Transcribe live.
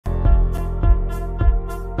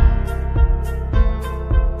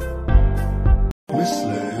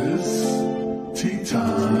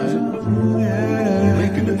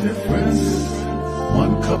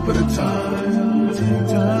at a time.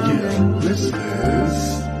 Yeah, Miss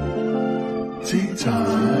Liz. Tea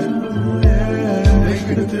time. Yeah,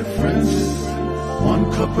 making a difference.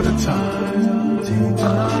 One cup at a time. Tea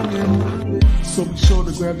time. So be sure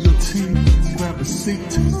to grab your tea, grab a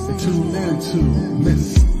seat, and tune in to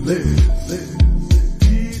Miss Liz.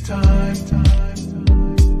 Tea time.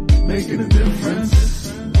 Making a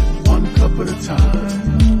difference. One cup at a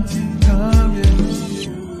time. Tea time, yeah.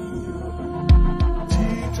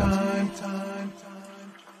 Tea time.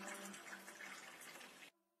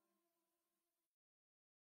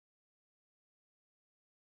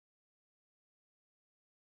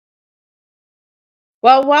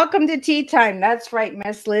 Well, welcome to Tea Time. That's right,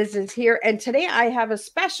 Miss Liz is here. And today I have a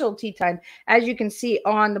special tea time. As you can see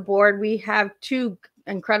on the board, we have two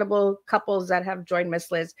incredible couples that have joined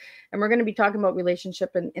Miss Liz. And we're going to be talking about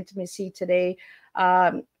relationship and intimacy today,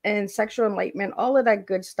 and sexual enlightenment, all of that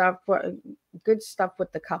good stuff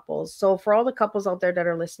with the couples. So for all the couples out there that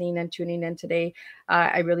are listening and tuning in today,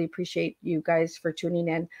 I really appreciate you guys for tuning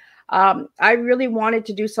in. I really wanted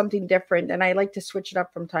to do something different, and I like to switch it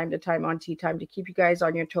up from time to time on Tea Time to keep you guys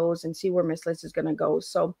on your toes and see where Miss Liz is going to go.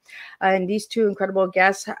 So, and these two incredible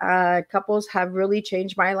guests, couples have really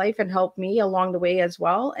changed my life and helped me along the way as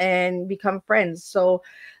well and become friends. So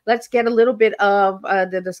let's get a little bit of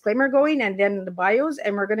the disclaimer going and then the bios,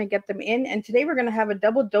 and we're going to get them in. And today we're going to have a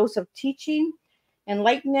double dose of teaching,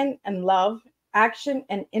 enlightenment, and love, action,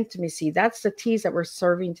 and intimacy. That's the teas that we're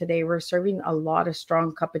serving today. We're serving a lot of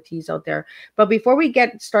strong cup of teas out there. But before we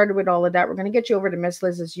get started with all of that, we're going to get you over to Miss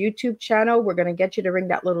Liz's YouTube channel. We're going to get you to ring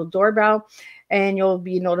that little doorbell, and you'll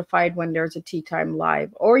be notified when there's a Tea Time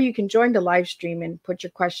live. Or you can join the live stream and put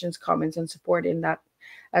your questions, comments, and support in that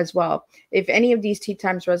as well. If any of these tea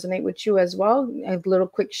times resonate with you as well, a little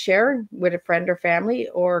quick share with a friend or family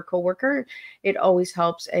or a coworker, it always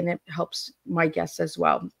helps, and it helps my guests as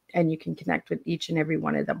well. And you can connect with each and every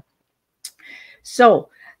one of them. So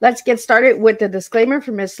let's get started with the disclaimer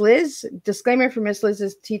for Miss Liz. Disclaimer for Miss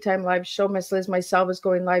Liz's Tea Time live show. Miss Liz myself is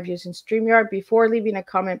going live using StreamYard. Before leaving a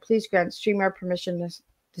comment, please grant StreamYard permission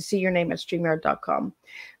to see your name at StreamYard.com.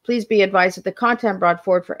 Please be advised that the content brought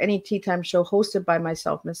forward for any Tea Time show hosted by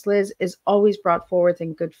myself, Miss Liz, is always brought forward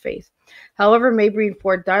in good faith. However, may bring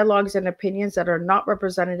forward dialogues and opinions that are not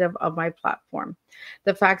representative of my platform.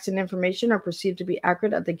 The facts and information are perceived to be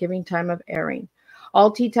accurate at the given time of airing. All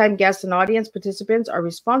Tea Time guests and audience participants are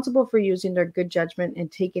responsible for using their good judgment and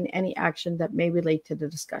taking any action that may relate to the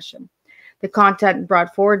discussion. The content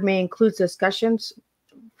brought forward may include discussions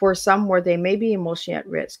for some where they may be emotionally at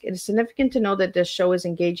risk. It is significant to know that this show is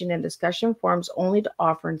engaging in discussion forums only to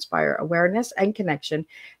offer, inspire awareness and connection,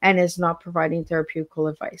 and is not providing therapeutical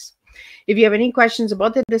advice. If you have any questions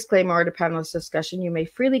about the disclaimer or the panelist discussion, you may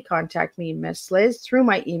freely contact me, Miss Liz, through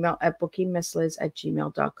my email at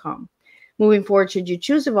bookingmissliz@gmail.com. Moving forward, should you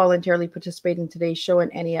choose to voluntarily participate in today's show in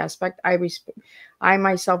any aspect, I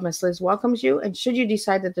myself, Miss Liz, welcomes you. And should you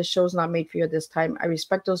decide that the show is not made for you at this time, I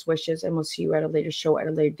respect those wishes and will see you at a later show at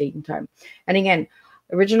a later date and time. And again,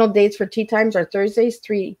 original dates for Tea Times are Thursdays,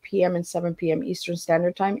 3 p.m. and 7 p.m. Eastern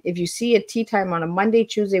Standard Time. If you see a Tea Time on a Monday,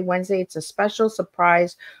 Tuesday, Wednesday, it's a special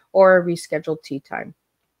surprise or a rescheduled Tea Time.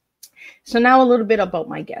 So now a little bit about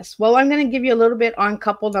my guests. Well, I'm going to give you a little bit on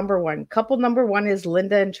couple number one. Couple number one is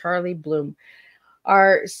Linda and Charlie Bloom,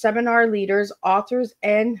 our seminar leaders, authors,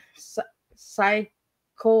 and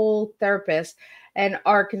psychotherapists, and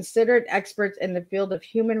are considered experts in the field of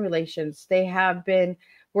human relations. They have been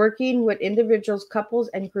working with individuals, couples,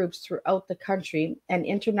 and groups throughout the country and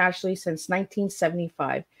internationally since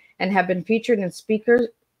 1975, and have been featured speakers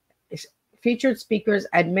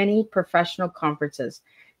at many professional conferences.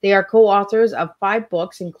 They are co-authors of 5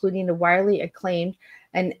 books, including the widely acclaimed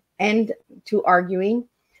An End to Arguing,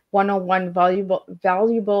 101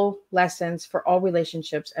 Valuable Lessons for All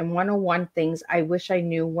Relationships, and 101 Things I Wish I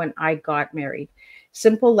Knew When I Got Married.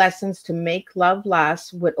 Simple lessons to make love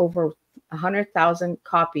last, with over 100,000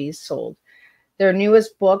 copies sold. Their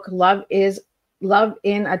newest book, Love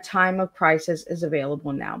in a Time of Crisis, is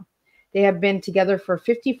available now. They have been together for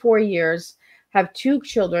 54 years, have 2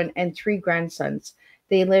 children and 3 grandsons.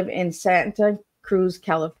 They live in Santa Cruz,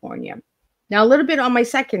 California. Now, a little bit on my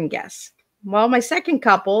second guest. Well, my second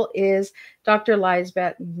couple is Dr.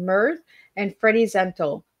 Lisbeth Mirth and Freddie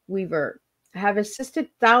Zentel Weaver. Have assisted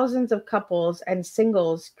thousands of couples and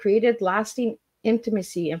singles, created lasting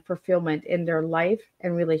intimacy and fulfillment in their life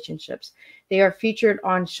and relationships. They are featured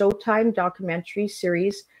on Showtime documentary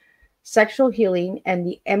series Sexual Healing and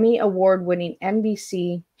the Emmy Award-winning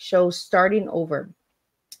NBC show Starting Over.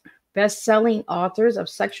 Best-selling authors of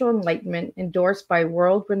Sexual Enlightenment, endorsed by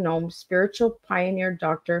world-renowned spiritual pioneer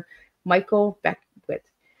Dr. Michael Beckwith.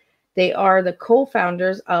 They are the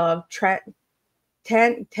co-founders of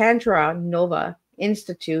Tantra Nova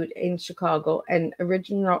Institute in Chicago and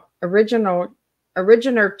originators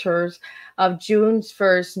of June's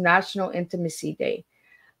first National Intimacy Day.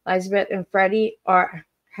 Elizabeth and Freddie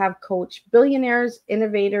have coached billionaires,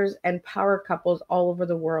 innovators, and power couples all over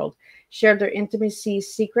the world, shared their intimacy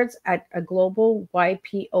secrets at a global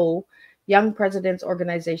YPO, Young Presidents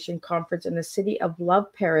Organization conference in the city of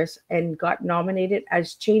Love, Paris, and got nominated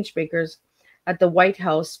as changemakers at the White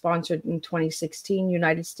House sponsored in 2016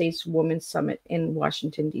 United States Women's Summit in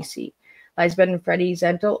Washington, D.C. Elizabeth and Freddie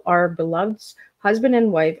Zentel are beloved husband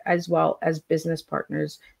and wife as well as business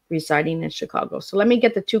partners residing in Chicago. So let me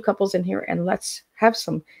get the two couples in here and let's have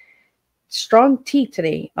some strong tea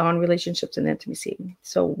today on relationships and intimacy.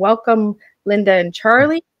 So welcome, Linda and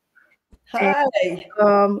Charlie. Hi.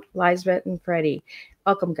 And Elizabeth and Freddie.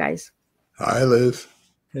 Welcome, guys. Hi, Liz.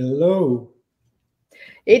 Hello.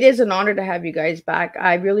 It is an honor to have you guys back.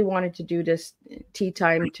 I really wanted to do this tea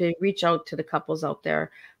time to reach out to the couples out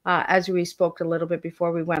there. As we spoke a little bit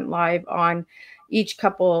before we went live on, each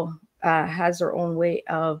couple has their own way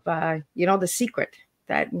of, the secret,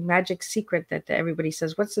 that magic secret that everybody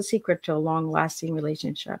says, what's the secret to a long-lasting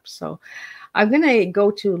relationship? So I'm going to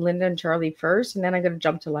go to Linda and Charlie first, and then I'm going to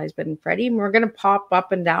jump to Elizabeth and Freddie. And we're going to pop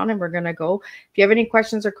up and down, and we're going to go. If you have any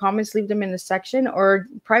questions or comments, leave them in the section or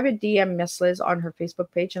private DM Miss Liz on her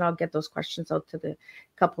Facebook page, and I'll get those questions out to the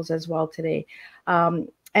couples as well today.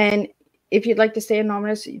 And if you'd like to stay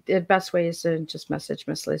anonymous, the best way is to just message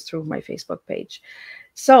Miss Liz through my Facebook page.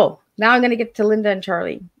 So now I'm going to get to Linda and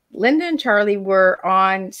Charlie. Linda and Charlie were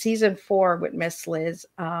on season 4 with Miss Liz,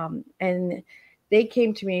 and they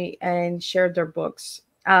came to me and shared their books.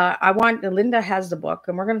 Linda has the book,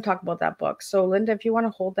 and we're going to talk about that book. So Linda, if you want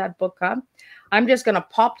to hold that book up, I'm just going to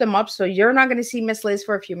pop them up. So you're not going to see Miss Liz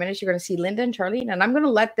for a few minutes. You're going to see Linda and Charlie, and I'm going to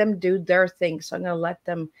let them do their thing. So I'm going to let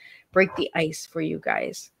them break the ice for you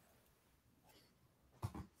guys.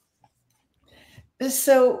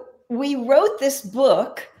 So we wrote this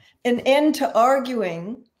book, An End to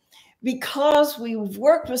Arguing, because we've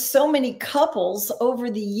worked with so many couples over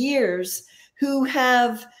the years who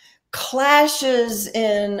have clashes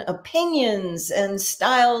in opinions and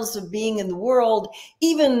styles of being in the world,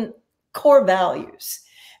 even core values.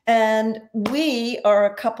 And we are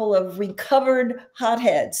a couple of recovered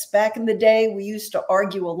hotheads. Back in the day, we used to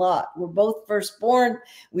argue a lot. We're both firstborn.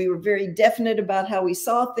 We were very definite about how we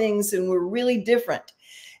saw things, and we're really different.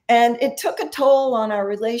 And it took a toll on our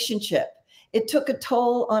relationship. It took a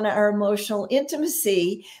toll on our emotional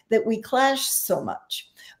intimacy that we clashed so much.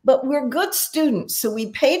 But we're good students, so we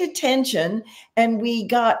paid attention, and we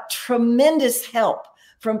got tremendous help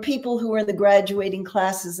from people who were in the graduating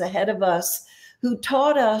classes ahead of us, who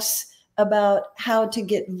taught us about how to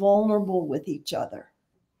get vulnerable with each other,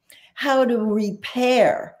 how to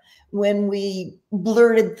repair when we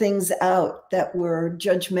blurted things out that were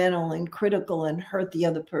judgmental and critical and hurt the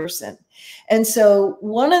other person. And so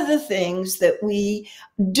one of the things that we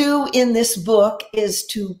do in this book is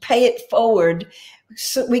to pay it forward.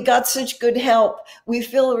 So we got such good help. We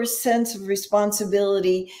feel a sense of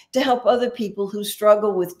responsibility to help other people who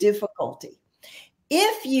struggle with difficulty.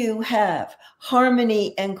 If you have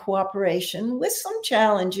harmony and cooperation with some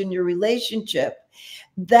challenge in your relationship,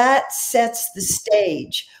 that sets the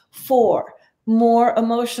stage for more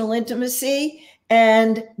emotional intimacy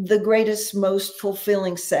and the greatest, most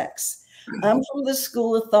fulfilling sex. I'm from the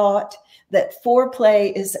school of thought that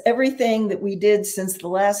foreplay is everything that we did since the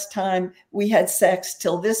last time we had sex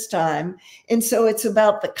till this time. And so it's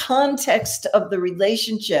about the context of the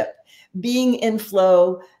relationship being in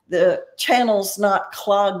flow, the channels not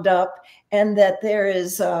clogged up, and that there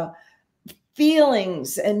is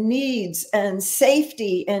feelings and needs and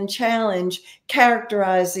safety and challenge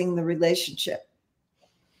characterizing the relationship.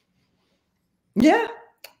 Yeah.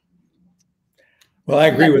 Well, I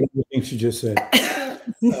agree with everything she just said,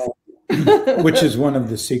 which is one of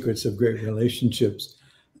the secrets of great relationships.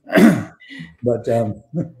 But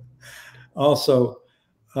also,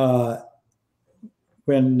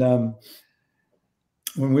 when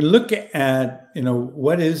we look at,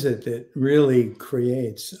 what is it that really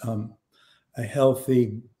creates a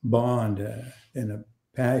healthy bond and a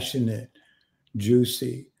passionate,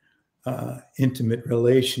 juicy, intimate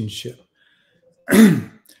relationship.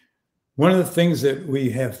 One of the things that we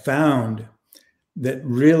have found that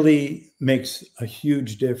really makes a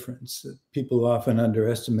huge difference that people often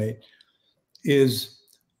underestimate is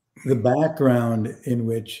the background in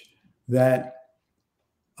which that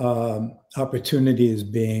opportunity is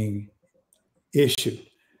being issued.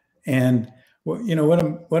 And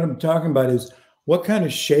what I'm talking about is what kind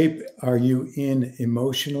of shape are you in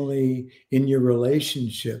emotionally in your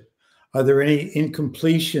relationship? Are there any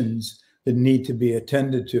incompletions that need to be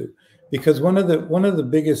attended to? Because one of the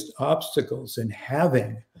biggest obstacles in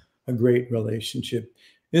having a great relationship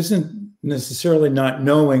isn't necessarily not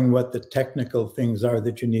knowing what the technical things are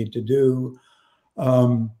that you need to do.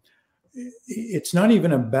 It's not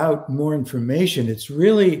even about more information. It's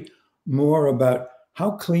really more about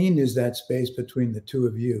how clean is that space between the two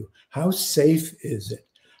of you? How safe is it?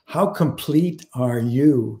 How complete are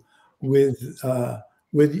you with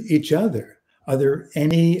each other? Are there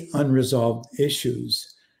any unresolved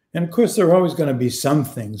issues? And of course, there are always going to be some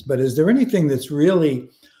things, but is there anything that's really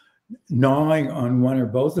gnawing on one or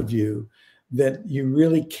both of you that you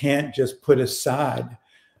really can't just put aside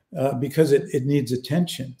because it needs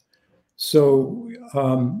attention? So,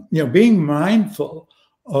 being mindful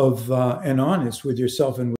of and honest with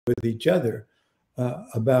yourself and with each other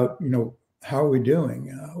about, how are we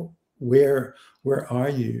doing? Where are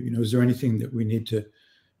you? Is there anything that we need to,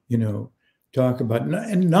 talk about?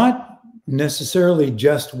 And not necessarily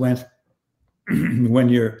just when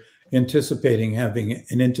you're anticipating having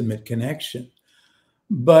an intimate connection,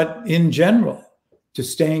 but in general, to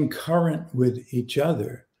staying current with each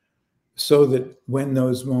other, so that when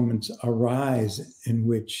those moments arise in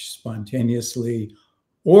which spontaneously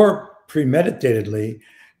or premeditatedly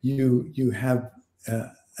you have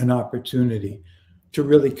an opportunity to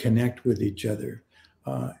really connect with each other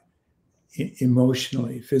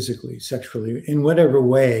emotionally, physically, sexually, in whatever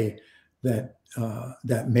way that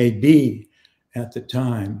that may be at the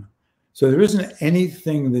time. So there isn't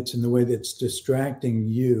anything that's in the way that's distracting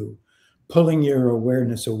you, pulling your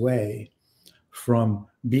awareness away from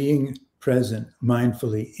being present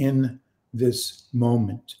mindfully in this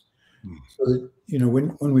moment. So that,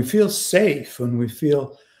 when we feel safe, when we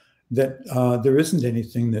feel that there isn't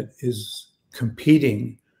anything that is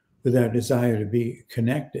competing with our desire to be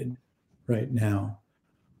connected right now,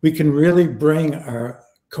 we can really bring our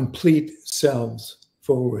complete selves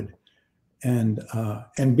forward and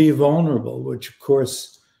be vulnerable, which of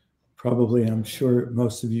course, probably I'm sure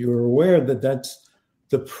most of you are aware that that's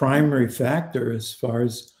the primary factor as far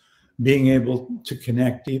as being able to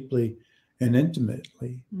connect deeply and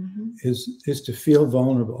intimately, is to feel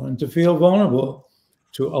vulnerable. And to feel vulnerable,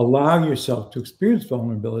 to allow yourself to experience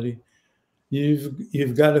vulnerability,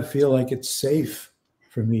 you've got to feel like it's safe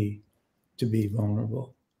for me to be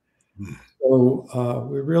vulnerable. So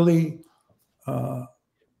we really,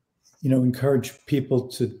 encourage people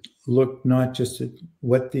to look not just at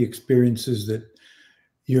what the experiences that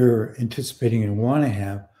you're anticipating and want to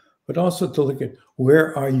have, but also to look at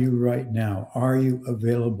where are you right now? Are you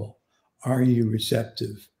available? Are you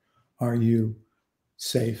receptive? Are you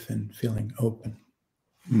safe and feeling open?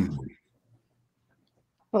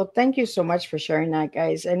 Well, thank you so much for sharing that,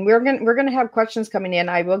 guys. And we're gonna have questions coming in.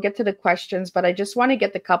 I will get to the questions, but I just want to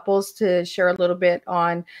get the couples to share a little bit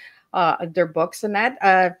on their books and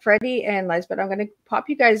that. Freddie and Lisbeth, I'm going to pop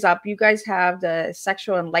you guys up. You guys have the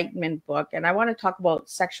Sexual Enlightenment book, and I want to talk about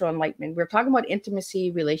sexual enlightenment. We're talking about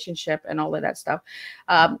intimacy, relationship, and all of that stuff.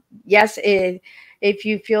 Yes, if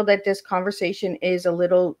you feel that this conversation is a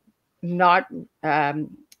little not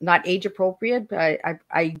age appropriate, but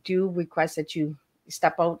I do request that you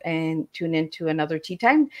step out and tune into another tea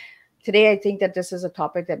time. Today, I think that this is a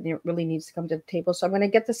topic that really needs to come to the table. So I'm going to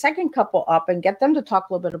get the second couple up and get them to talk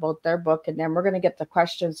a little bit about their book. And then we're going to get the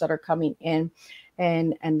questions that are coming in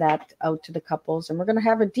and that out to the couples. And we're going to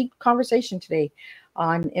have a deep conversation today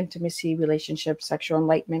on intimacy, relationships, sexual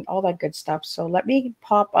enlightenment, all that good stuff. So let me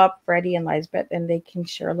pop up Freddie and Lisbeth, and they can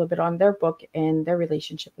share a little bit on their book and their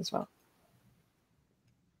relationship as well.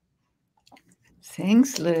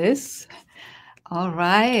 Thanks, Liz. All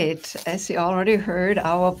right. As you already heard,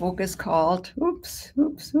 our book is called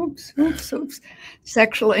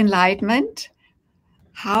Sexual Enlightenment: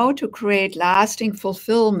 How to Create Lasting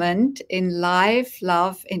Fulfillment in Life,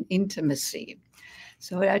 Love, and Intimacy.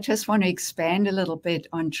 So I just want to expand a little bit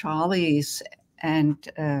on Charlie's and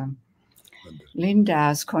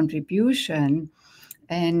Linda's contribution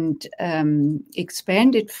and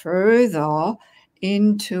expand it further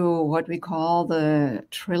into what we call the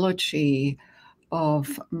trilogy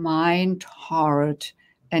of mind, heart,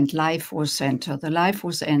 and life force center. The life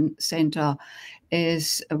force center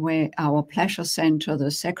is where our pleasure center,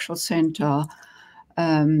 the sexual center,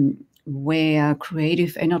 where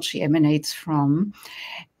creative energy emanates from.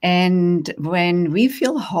 And when we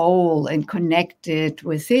feel whole and connected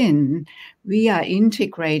within, we are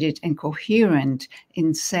integrated and coherent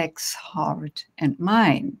in sex, heart, and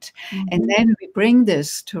mind. And then we bring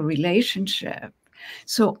this to relationship.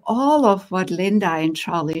 So all of what Linda and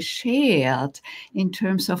Charlie shared in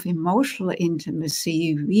terms of emotional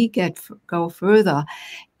intimacy, we go further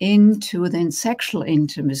into then sexual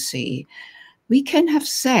intimacy. We can have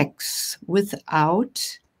sex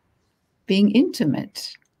without being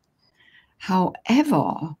intimate.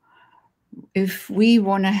 However, if we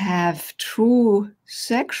want to have true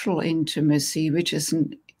sexual intimacy, which is a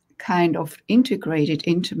kind of integrated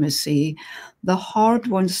intimacy, the heart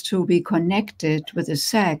wants to be connected with the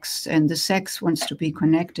sex, and the sex wants to be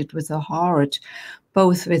connected with the heart,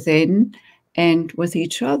 both within and with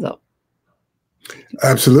each other.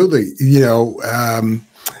 Absolutely.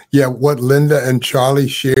 Yeah, what Linda and Charlie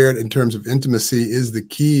shared in terms of intimacy is the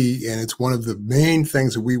key, and it's one of the main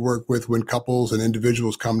things that we work with when couples and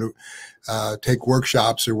individuals come to take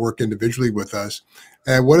workshops or work individually with us.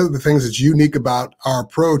 And one of the things that's unique about our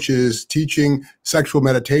approach is teaching sexual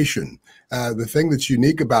meditation. The thing that's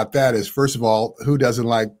unique about that is, first of all, who doesn't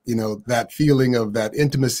like, that feeling of that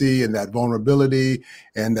intimacy and that vulnerability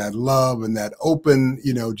and that love and that open,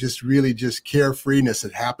 just carefreeness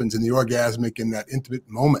that happens in the orgasmic and that intimate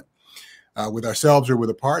moment with ourselves or with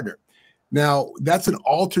a partner. Now, that's an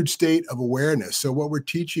altered state of awareness. So what we're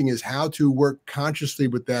teaching is how to work consciously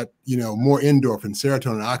with that, more endorphin,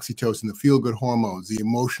 serotonin, oxytocin, the feel-good hormones, the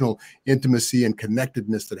emotional intimacy and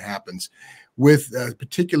connectedness that happens, with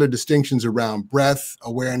particular distinctions around breath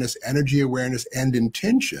awareness, energy awareness, and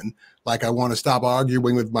intention. Like, I want to stop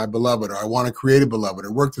arguing with my beloved, or I want to create a beloved,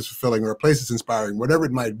 or work that's fulfilling, or a place that's inspiring, whatever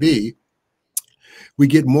it might be. We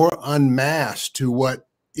get more unmasked to what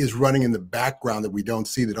is running in the background that we don't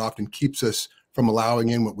see, that often keeps us from allowing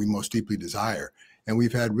in what we most deeply desire. And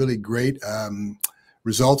we've had really great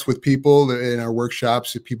results with people in our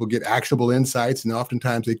workshops. People get actionable insights, and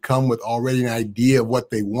oftentimes they come with already an idea of what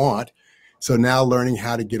they want. So now learning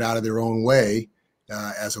how to get out of their own way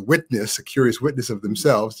as a witness, a curious witness of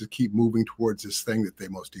themselves, to keep moving towards this thing that they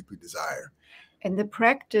most deeply desire. And the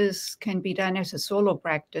practice can be done as a solo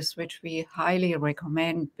practice, which we highly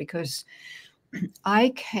recommend, because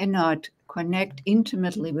I cannot connect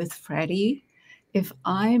intimately with Freddie if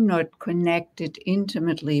I'm not connected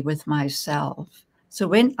intimately with myself. So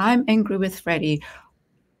when I'm angry with Freddie,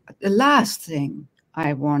 the last thing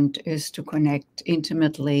I want is to connect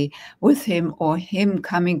intimately with him, or him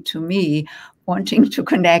coming to me wanting to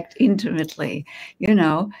connect intimately,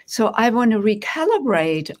 So I want to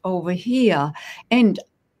recalibrate over here. And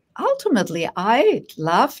ultimately, I'd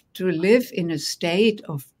love to live in a state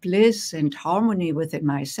of bliss and harmony within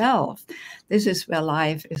myself. This is where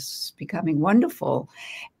life is becoming wonderful.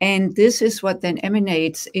 And this is what then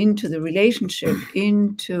emanates into the relationship,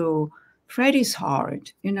 into Freddie's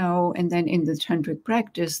heart, and then in the tantric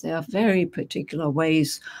practice, there are very particular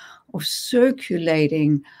ways of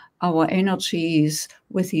circulating our energies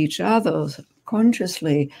with each other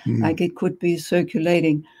consciously. Like, it could be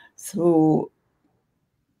circulating through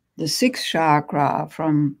the sixth chakra,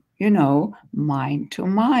 from, mind to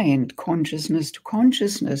mind, consciousness to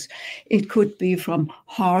consciousness. It could be from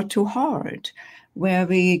heart to heart, where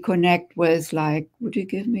we connect with, like, would you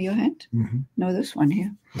give me your hand? Mm-hmm. No, this one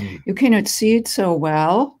here. Mm-hmm. You cannot see it so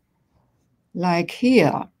well, like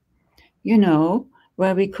here,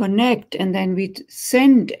 where we connect, and then we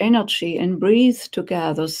send energy and breathe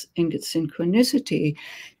together in synchronicity.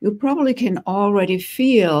 You probably can already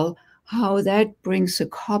feel how that brings a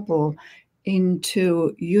couple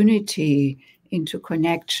into unity, into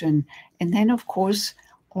connection. And then, of course,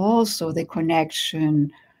 also the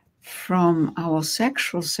connection from our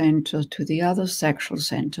sexual center to the other sexual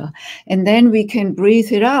center. And then we can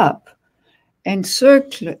breathe it up and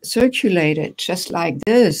circulate it just like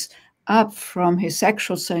this, up from his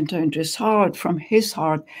sexual center into his heart, from his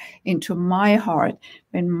heart into my heart.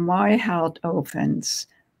 When my heart opens,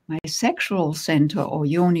 my sexual center, or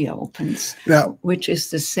yoni, opens, which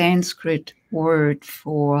is the Sanskrit word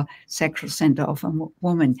for sexual center of a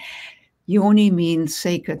woman. Yoni means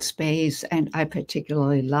sacred space, and I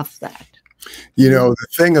particularly love that. The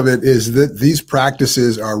thing of it is that these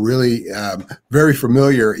practices are really very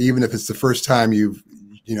familiar, even if it's the first time you've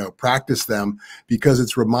practiced them, because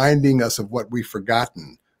it's reminding us of what we've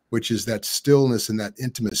forgotten, which is that stillness and that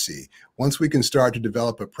intimacy. Once we can start to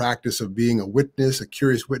develop a practice of being a witness, a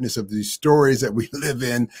curious witness of these stories that we live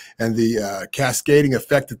in, and the cascading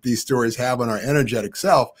effect that these stories have on our energetic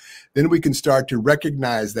self, then we can start to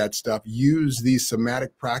recognize that stuff, use these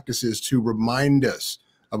somatic practices to remind us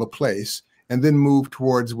of a place, and then move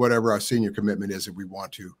towards whatever our senior commitment is that we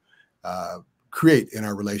want to create in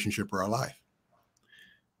our relationship or our life.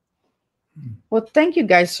 Well, thank you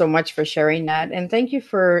guys so much for sharing that. And thank you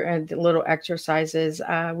for the little exercises.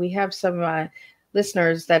 We have some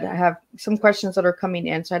listeners that have some questions that are coming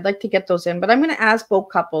in. So I'd like to get those in, but I'm going to ask both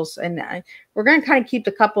couples, and we're going to kind of keep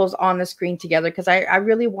the couples on the screen together because I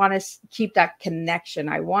really want to keep that connection.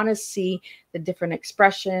 I want to see the different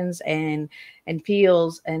expressions and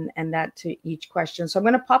feels and that to each question. So I'm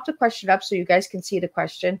going to pop the question up so you guys can see the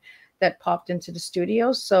question that popped into the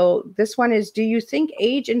studio. So this one is, do you think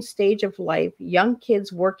age and stage of life, young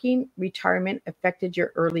kids working, retirement affected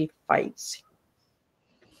your early fights?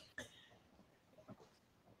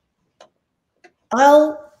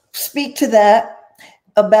 I'll speak to that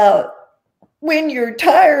about when you're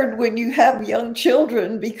tired, when you have young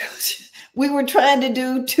children, because we were trying to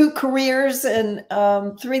do 2 careers and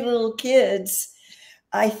 3 little kids.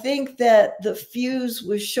 I think that the fuse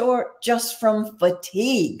was short just from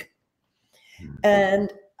fatigue.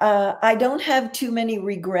 And I don't have too many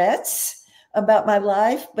regrets about my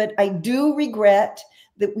life, but I do regret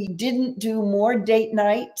that we didn't do more date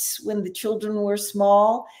nights when the children were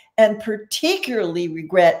small, and particularly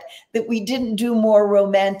regret that we didn't do more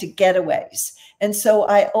romantic getaways. And so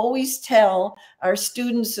I always tell our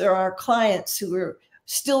students or our clients who are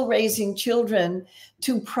still raising children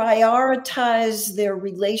to prioritize their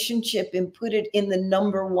relationship and put it in the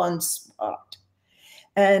 #1 spot.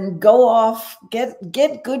 And go off, get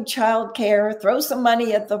good childcare, throw some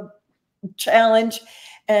money at the challenge,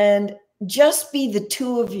 and just be the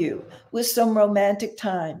 2 of you with some romantic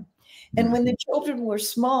time. And when the children were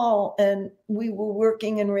small and we were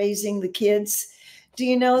working and raising the kids, do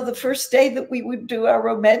you know the first day that we would do our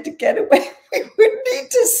romantic getaway, we would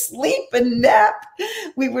need to sleep and nap.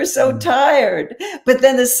 We were so tired. But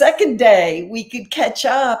then the second day we could catch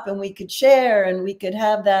up and we could share and we could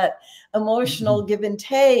have that emotional give and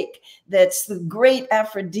take. That's the great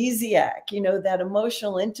aphrodisiac, you know, that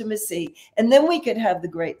emotional intimacy. And then we could have the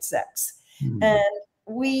great sex. And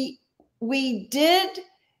we did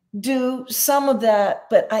do some of that,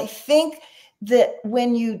 but I think that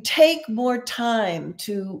when you take more time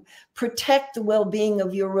to protect the well-being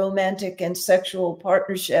of your romantic and sexual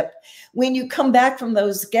partnership, when you come back from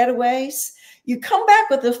those getaways, you come back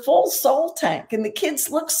with a full soul tank and the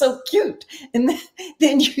kids look so cute. And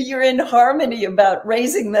then you're in harmony about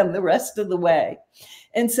raising them the rest of the way.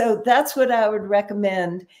 And so that's what I would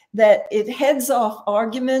recommend, that it heads off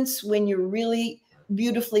arguments when you're really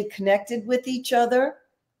beautifully connected with each other.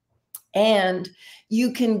 And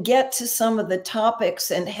you can get to some of the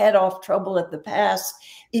topics and head off trouble at the past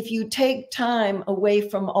if you take time away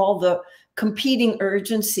from all the competing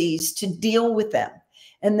urgencies to deal with them.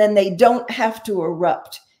 And then they don't have to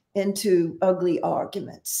erupt into ugly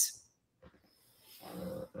arguments.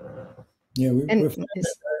 Yeah, we're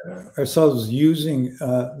ourselves using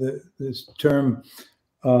this term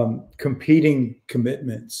competing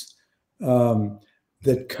commitments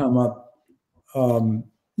that come up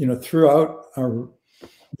you know, throughout our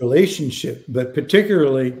relationship, but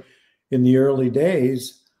particularly in the early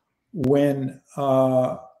days when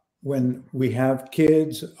we have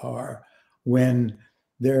kids, or when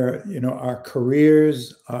they're, you know, our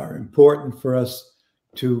careers are important for us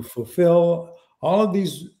to fulfill. All of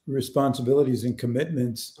these responsibilities and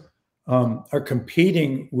commitments are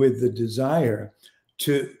competing with the desire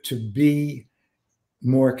to be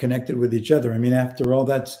more connected with each other. I mean, after all,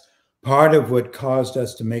 that's part of what caused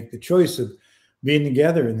us to make the choice of being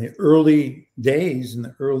together in the early days, in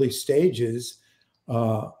the early stages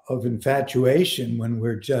of infatuation, when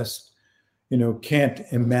we're just, you know, can't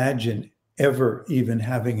imagine ever even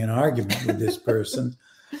having an argument with this person,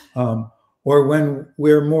 or when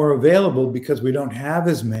we're more available because we don't have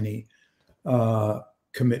as many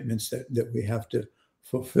commitments that we have to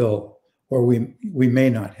fulfill, or we may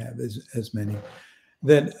not have as many.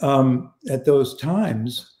 That at those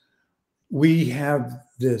times, we have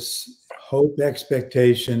this hope,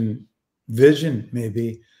 expectation, vision,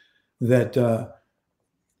 maybe, that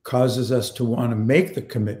causes us to want to make the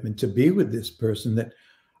commitment to be with this person, that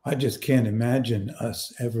I just can't imagine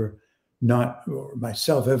us ever not, or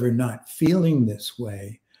myself ever not feeling this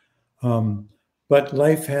way. But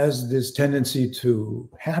life has this tendency to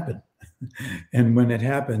happen. And when it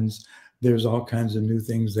happens, there's all kinds of new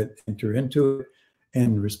things that enter into it,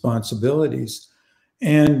 and responsibilities.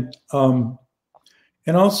 And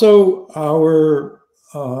also our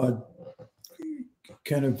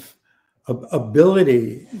kind of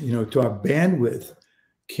ability, you know, to our bandwidth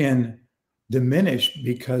can diminish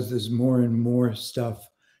because there's more and more stuff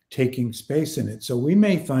taking space in it. So we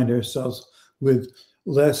may find ourselves with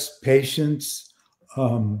less patience,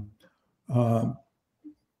 being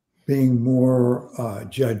more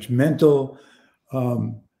judgmental,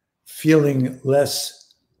 feeling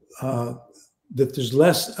less, that there's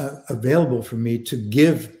less available for me to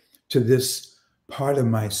give to this part of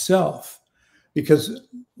myself. Because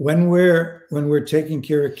when we're taking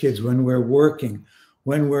care of kids, when we're working,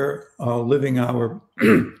 when we're living our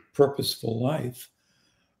purposeful life,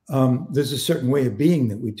 there's a certain way of being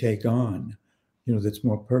that we take on, that's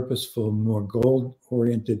more purposeful, more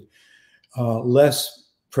goal-oriented, less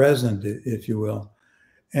present, if you will.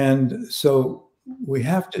 And so we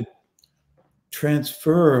have to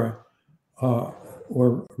transfer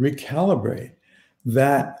or recalibrate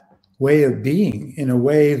that way of being in a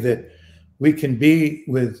way that we can be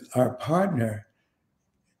with our partner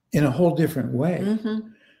in a whole different way. Mm-hmm.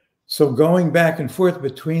 So going back and forth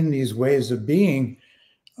between these ways of being,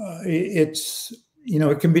 it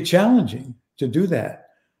can be challenging to do that.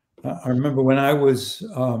 I remember when I was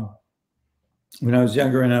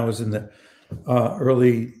younger and I was in the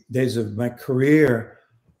early days of my career,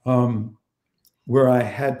 where I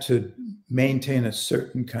had to maintain a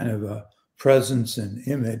certain kind of a presence and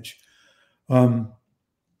image.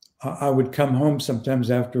 I would come home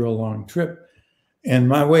sometimes after a long trip, and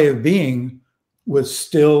my way of being was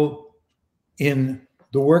still in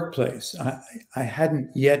the workplace. I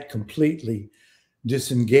hadn't yet completely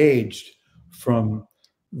disengaged from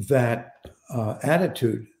that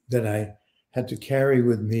attitude that I had to carry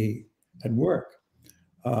with me at work,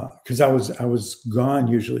 because I was gone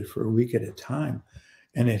usually for a week at a time,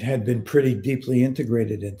 and it had been pretty deeply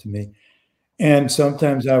integrated into me. And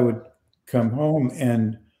sometimes I would come home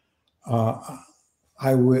and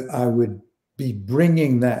I would be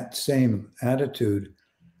bringing that same attitude,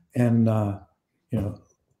 and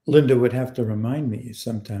Linda would have to remind me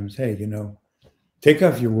sometimes, hey, take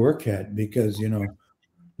off your work hat, because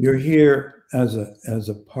you're here as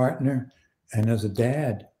a partner and as a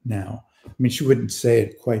dad now. I mean, she wouldn't say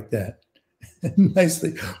it quite that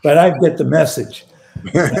nicely, but I get the message.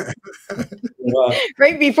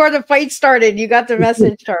 Right before the fight started, you got the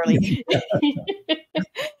message, Charlie.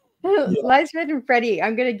 Lisbeth and Freddie,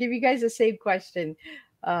 I'm going to give you guys the same question.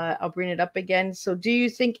 I'll bring it up again. So do you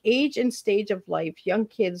think age and stage of life, young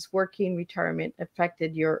kids, working, retirement,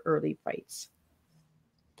 affected your early fights?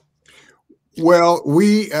 Well,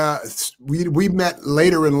 we met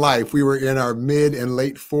later in life. We were in our mid and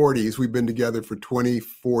late 40s. We've been together for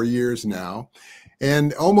 24 years now.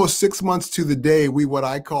 And almost 6 months to the day, we, what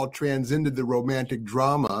I call, transcended the romantic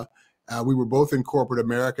drama. We were both in corporate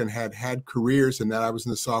America and had careers in that. I was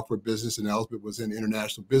in the software business and Elspeth was in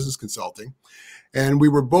international business consulting. And we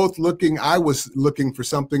were both I was looking for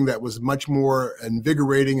something that was much more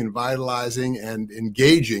invigorating and vitalizing and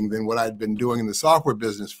engaging than what I'd been doing in the software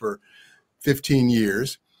business for 15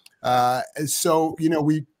 years. So,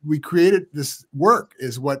 we created this work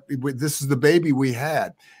this is the baby we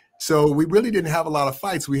had. So we really didn't have a lot of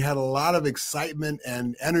fights. We had a lot of excitement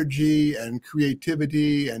and energy and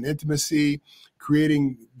creativity and intimacy,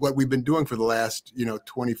 creating what we've been doing for the last,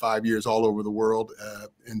 25 years all over the world,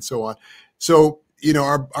 and so on. So,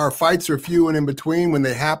 our fights are few and in between. When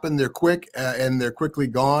they happen, they're quick and they're quickly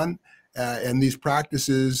gone. And these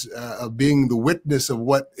practices of being the witness of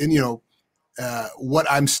what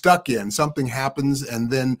I'm stuck in, something happens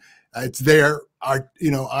and then it's there,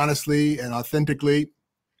 honestly and authentically.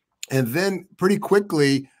 And then pretty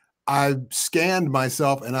quickly, I've scanned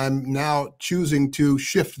myself and I'm now choosing to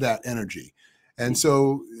shift that energy. And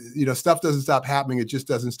so, stuff doesn't stop happening. It just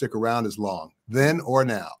doesn't stick around as long, then or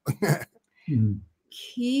now.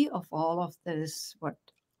 Key of all of this, what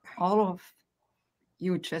all of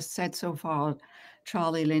you just said so far,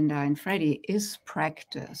 Charlie, Linda, and Freddie, is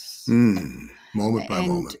practice. Moment by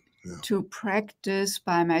moment. Yeah. To practice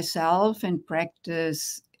by myself and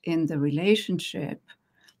practice in the relationship,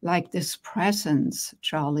 like this presence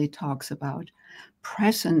Charlie talks about.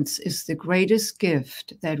 Presence is the greatest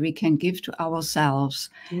gift that we can give to ourselves,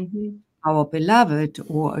 our beloved,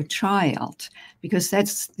 or a child, because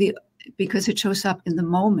it shows up in the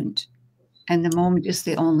moment, and the moment is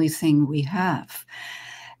the only thing we have.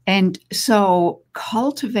 And so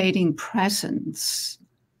cultivating presence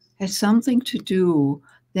has something to do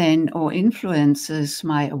then, or influences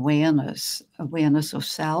my awareness of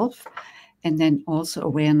self, and then also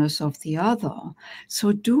awareness of the other.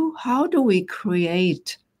 So how do we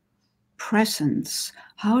create presence?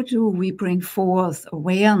 How do we bring forth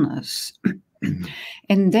awareness?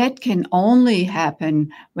 And that can only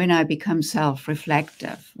happen when I become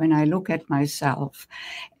self-reflective, when I look at myself.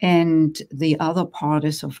 And the other part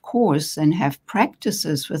is, of course, and have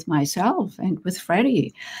practices with myself and with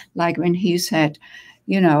Freddie. Like when he said,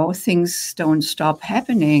 things don't stop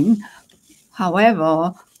happening.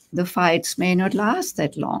 However, the fights may not last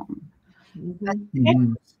that long. But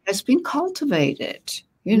that has been cultivated,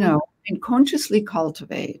 and consciously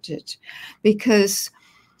cultivated, because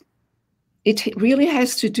it really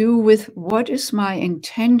has to do with what is my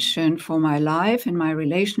intention for my life and my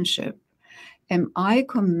relationship. Am I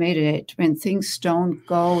committed when things don't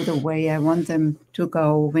go the way I want them to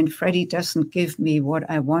go, when Freddie doesn't give me what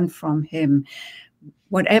I want from him,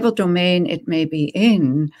 whatever domain it may be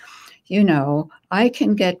in? You know, I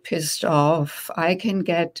can get pissed off. I can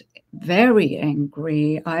get very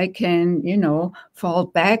angry. I can, you know, fall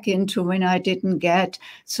back into when I didn't get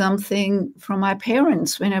something from my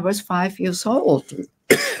parents when I was 5 years old,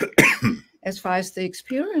 as far as the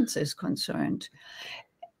experience is concerned.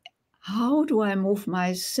 How do I move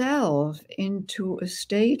myself into a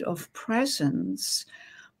state of presence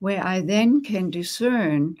where I then can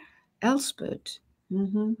discern, Elspeth,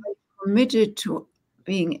 I'm committed to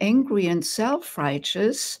being angry and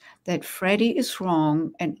self-righteous that Freddie is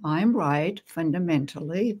wrong and I'm right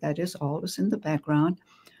fundamentally, that is always in the background,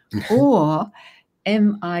 or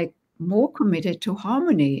am I more committed to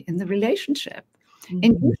harmony in the relationship?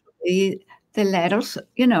 And usually the latter,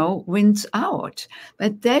 you know, wins out.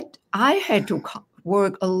 But that I had to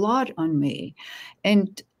work a lot on me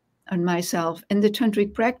and on myself. And the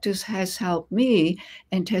tantric practice has helped me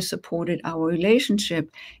and has supported our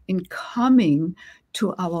relationship in coming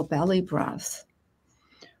to our belly breath,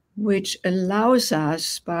 which allows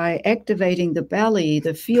us, by activating the belly,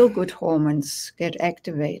 the feel-good hormones get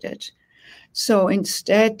activated. So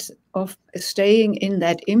instead of staying in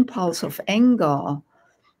that impulse of anger,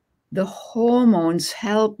 the hormones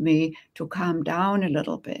help me to calm down a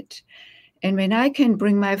little bit. And when I can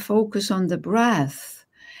bring my focus on the breath,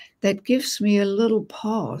 that gives me a little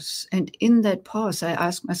pause. And in that pause, I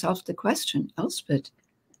ask myself the question, Elspeth,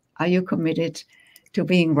 are you committed to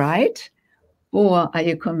being right? Or are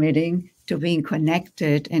you committing to being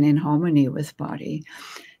connected and in harmony with body?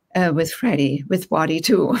 With Freddie, with body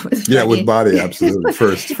too. With yeah, with body, absolutely.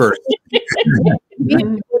 First. What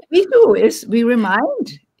we do is we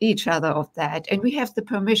remind each other of that, and we have the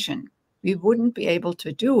permission. We wouldn't be able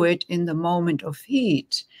to do it in the moment of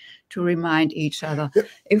heat to remind each other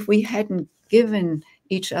if we hadn't given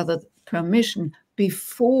each other permission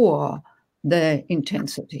before the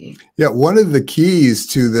intensity. Yeah, one of the keys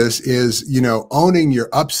to this is, you know, owning your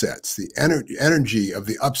upsets, the energy of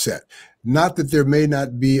the upset. Not that there may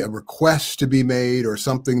not be a request to be made or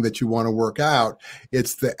something that you want to work out.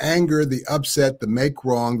 It's the anger, the upset, the make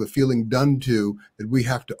wrong, the feeling done to, that we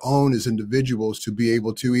have to own as individuals to be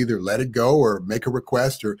able to either let it go or make a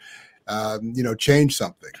request or, you know, change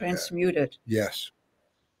something. Transmute it. Yes.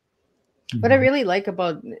 What I really like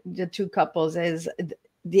about the two couples is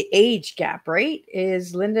the age gap, right?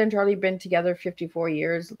 Is Linda and Charlie been together 54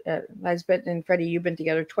 years. Elspeth and Freddie, you've been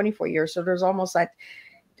together 24 years. So there's almost that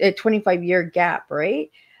a 25-year gap, right?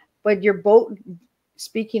 But you're both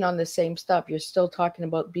speaking on the same stuff. You're still talking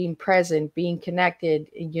about being present, being connected,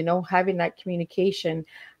 you know, having that communication.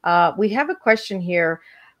 We have a question here.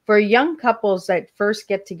 For young couples that first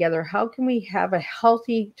get together, how can we have a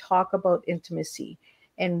healthy talk about intimacy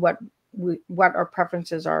and what our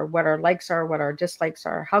preferences are, what our likes are, what our dislikes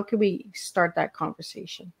are? How can we start that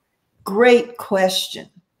conversation? Great question.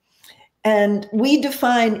 And we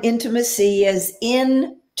define intimacy as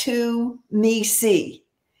in to me see.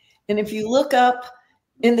 And if you look up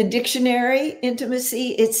in the dictionary,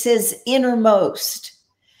 intimacy, it says innermost.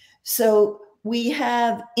 So we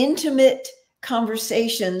have intimate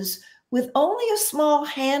conversations with only a small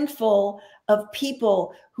handful of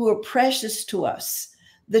people who are precious to us,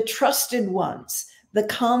 the trusted ones, the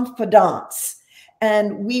confidants.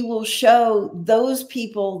 And we will show those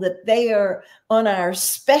people that they are on our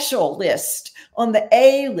special list, on the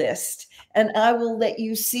A list. And I will let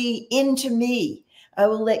you see into me. I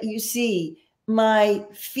will let you see my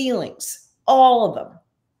feelings, all of them.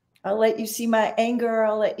 I'll let you see my anger.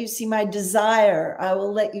 I'll let you see my desire. I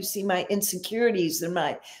will let you see my insecurities and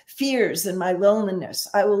my fears and my loneliness.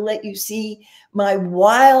 I will let you see my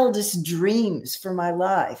wildest dreams for my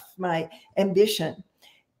life, my ambition,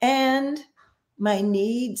 and my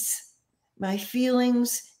needs, my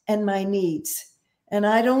feelings, and my needs. And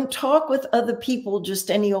I don't talk with other people just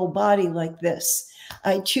any old body like this.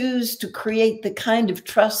 I choose to create the kind of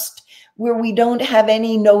trust where we don't have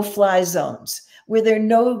any no-fly zones, where there are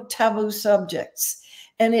no taboo subjects.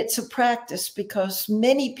 And it's a practice because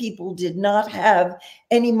many people did not have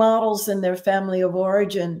any models in their family of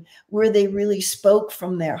origin where they really spoke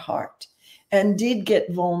from their heart and did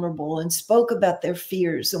get vulnerable and spoke about their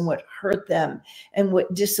fears and what hurt them and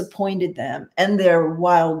what disappointed them and their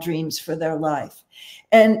wild dreams for their life.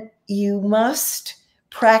 And you must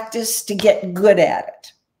practice to get good at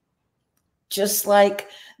it. Just like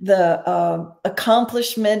the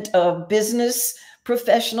accomplishment of business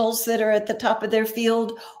professionals that are at the top of their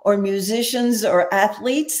field, or musicians or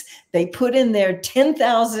athletes, they put in their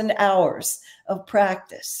 10,000 hours of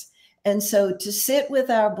practice. And so to sit with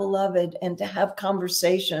our beloved and to have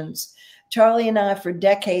conversations, Charlie and I for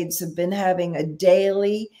decades have been having a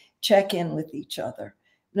daily check-in with each other.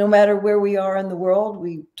 No matter where we are in the world,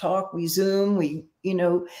 we talk, we Zoom, we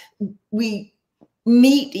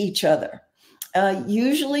meet each other.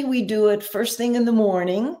 Usually we do it first thing in the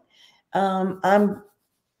morning. I'm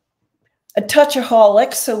a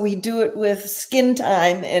touchaholic, so we do it with skin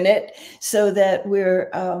time in it so that we're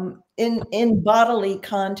in bodily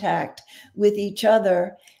contact with each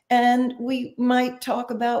other. And we might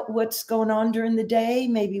talk about what's going on during the day.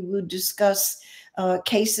 Maybe we'll discuss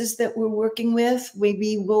cases that we're working with.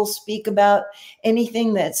 Maybe we'll speak about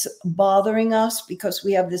anything that's bothering us because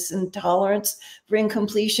we have this intolerance for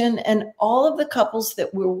incompletion. And all of the couples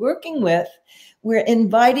that we're working with, we're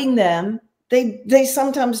inviting them. They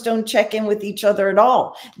sometimes don't check in with each other at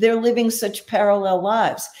all. They're living such parallel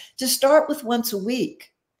lives. To start with once a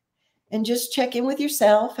week and just check in with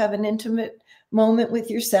yourself, have an intimate moment with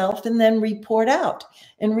yourself, and then report out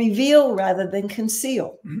and reveal rather than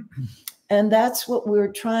conceal. And that's what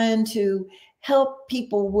we're trying to help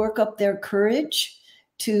people work up their courage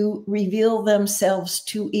to reveal themselves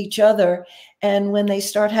to each other. And when they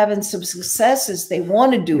start having some successes, they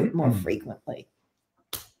want to do it more frequently.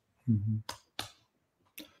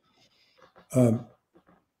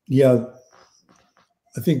 Yeah,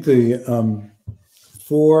 I think the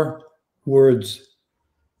 4 words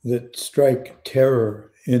that strike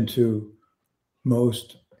terror into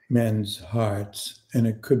most men's hearts, and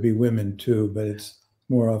it could be women too, but it's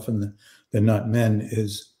more often than not men,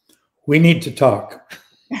 is we need to talk.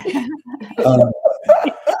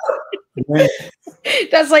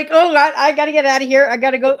 That's like, oh, I got to get out of here. I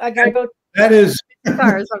got to go. That is,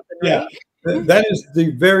 car or something, right? Yeah, that is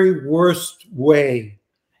the very worst way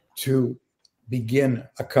to begin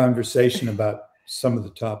a conversation about some of the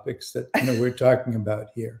topics that we're talking about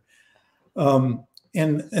here.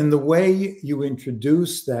 And the way you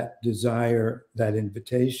introduce that desire, that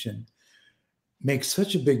invitation, makes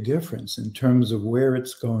such a big difference in terms of where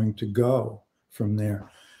it's going to go from there.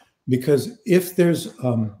 Because if there's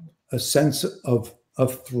a sense of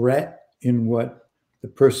threat in what the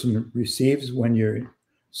person receives when you're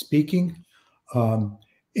speaking,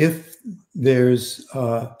 if there's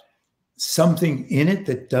something in it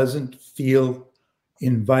that doesn't feel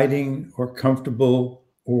inviting or comfortable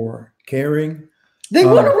or caring, they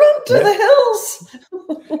want to run to the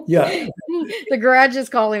hills. Yeah. The garage is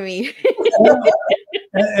calling me.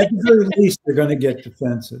 At the very least, they're going to get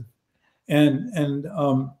defensive. And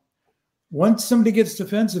once somebody gets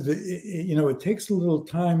defensive, it takes a little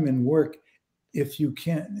time and work if you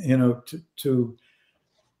can't, to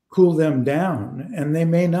cool them down. And they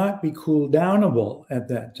may not be cool downable at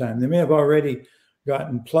that time. They may have already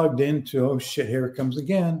gotten plugged into, oh shit, here it comes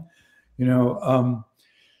again,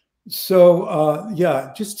 So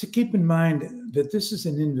just to keep in mind that this is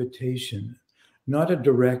an invitation, not a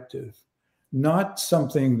directive, not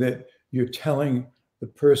something that you're telling the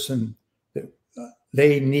person that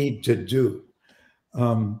they need to do,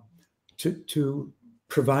 to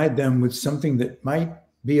provide them with something that might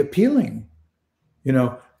be appealing,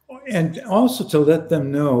 and also to let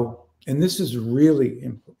them know, and this is really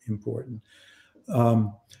important,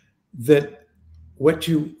 that what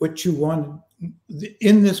you want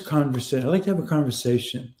in this conversation. I like to have a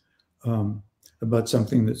conversation about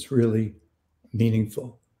something that's really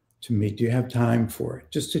meaningful to me. Do you have time for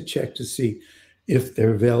it? Just to check to see if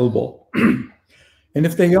they're available. And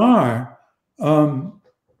if they are, to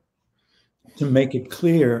make it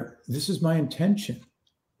clear, this is my intention.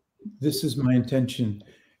 This is my intention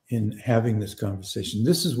in having this conversation.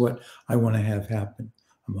 This is what I want to have happen.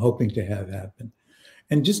 I'm hoping to have happen.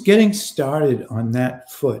 And just getting started on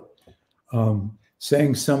that foot,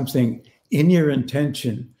 saying something in your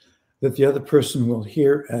intention that the other person will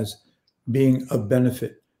hear as being of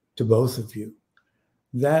benefit to both of you.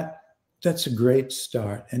 That's a great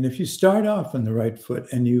start. And if you start off on the right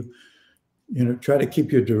foot and you try to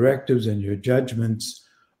keep your directives and your judgments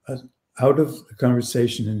out of the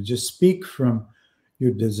conversation and just speak from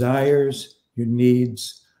your desires, your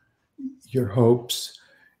needs, your hopes,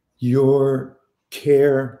 your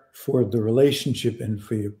care for the relationship and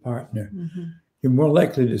for your partner, you're more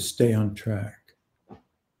likely to stay on track.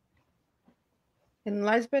 And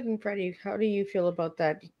Lisbeth and Freddie, how do you feel about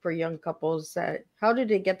that for young couples? How do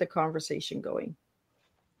they get the conversation going?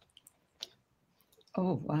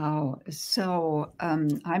 Oh, wow. So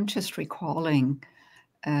I'm just recalling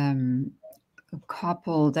a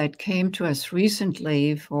couple that came to us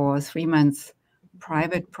recently for a 3-month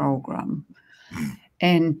private program.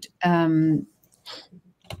 And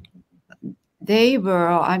they were,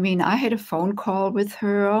 I mean, I had a phone call with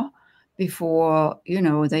her before,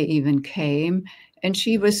 they even came. And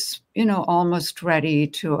she was, almost ready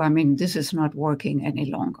to, I mean, this is not working any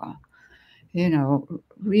longer.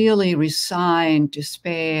 Really resigned,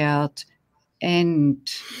 despaired, and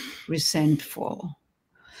resentful.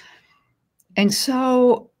 And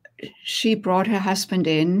so she brought her husband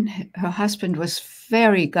in. Her husband was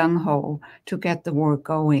very gung-ho to get the work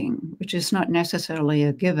going, which is not necessarily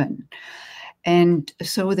a given. And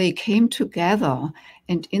so they came together,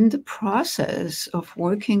 and in the process of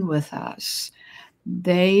working with us,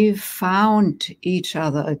 they found each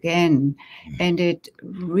other again. And it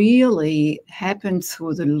really happened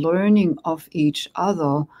through the learning of each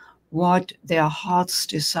other what their heart's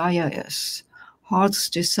desire is. Heart's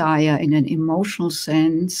desire in an emotional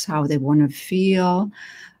sense, how they want to feel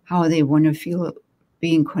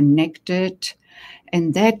being connected.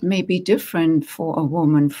 And that may be different for a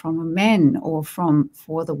woman from a man, or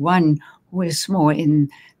for the one who is more in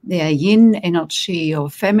their yin energy or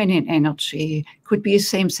feminine energy. Could be a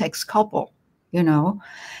same-sex couple,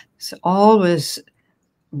 It's always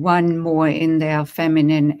one more in their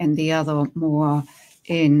feminine and the other more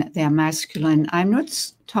in their masculine. I'm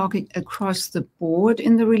not talking across the board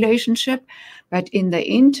in the relationship, but in the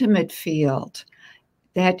intimate field,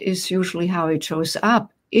 that is usually how it shows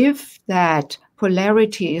up. If that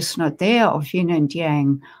polarity is not there of yin and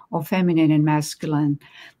yang, or feminine and masculine,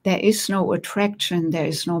 there is no attraction, there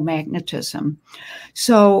is no magnetism.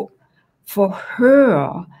 So for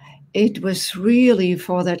her, it was really,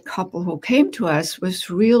 for that couple who came to us, was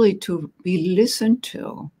really to be listened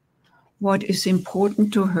to. What is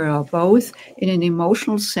important to her, both in an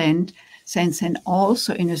emotional sense and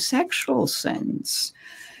also in a sexual sense.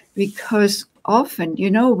 Because often,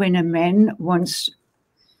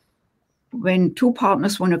 when two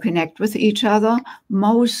partners want to connect with each other,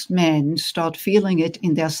 most men start feeling it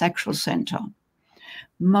in their sexual center.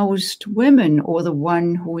 Most women, or the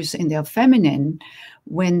one who is in their feminine,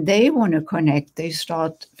 when they want to connect, they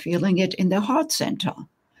start feeling it in their heart center.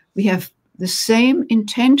 We have the same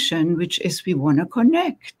intention, which is we want to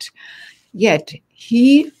connect. Yet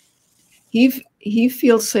he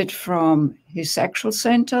feels it from his sexual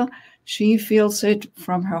center. She feels it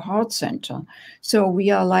from her heart center. So we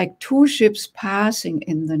are like two ships passing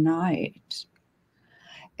in the night.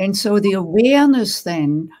 And so the awareness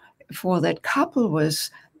then for that couple was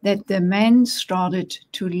that the man started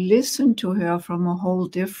to listen to her from a whole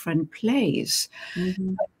different place,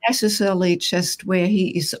 not necessarily just where he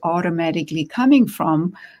is automatically coming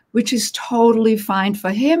from, which is totally fine for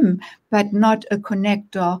him, but not a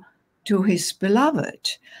connector to his beloved.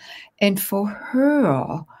 And for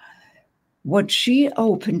her, what she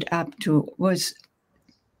opened up to was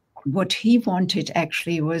what he wanted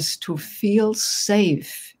actually was to feel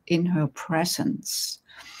safe in her presence,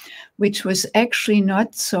 which was actually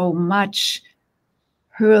not so much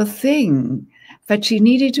her thing, but she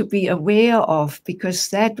needed to be aware of, because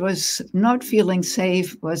that was not feeling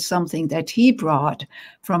safe was something that he brought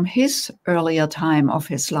from his earlier time of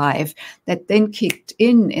his life that then kicked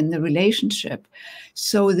in the relationship.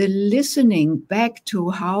 So the listening back to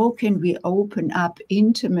how can we open up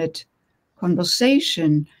intimate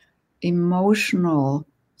conversation, emotional,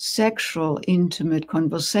 sexual, intimate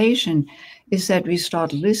conversation, is that we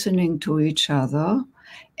start listening to each other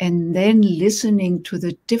and then listening to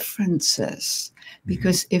the differences.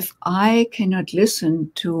 Because if I cannot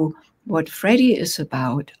listen to what Freddie is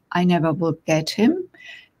about, I never will get him,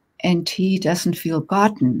 and he doesn't feel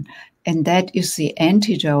gotten. And that is the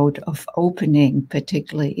antidote of opening,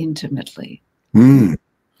 particularly intimately.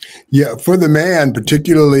 Yeah, for the man,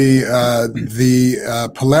 particularly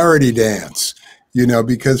the polarity dance,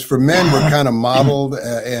 because for men, we're kind of modeled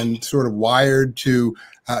and sort of wired to,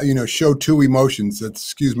 show two emotions. That's,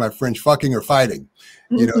 excuse my French, fucking or fighting.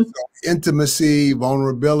 So intimacy,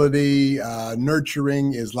 vulnerability,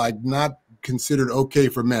 nurturing is like not considered okay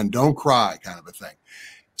for men. Don't cry, kind of a thing.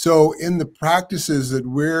 So in the practices that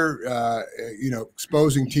we're,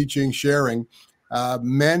 exposing, teaching, sharing,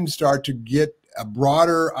 men start to get a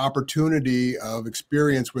broader opportunity of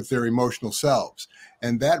experience with their emotional selves.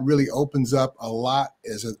 And that really opens up a lot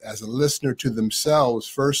as a listener to themselves,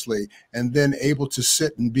 firstly, and then able to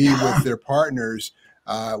sit and be with their partners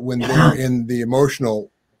when they're in the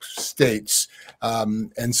emotional states.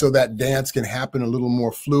 And so that dance can happen a little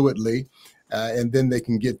more fluidly. And then they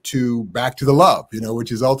can get back to the love,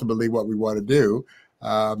 which is ultimately what we want to do.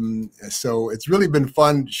 So it's really been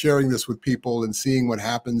fun sharing this with people and seeing what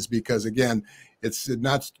happens, because again, It's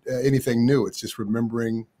not anything new. It's just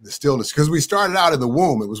remembering the stillness. Because we started out in the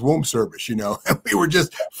womb. It was womb service, you know, and we were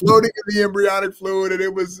just floating in the embryonic fluid, and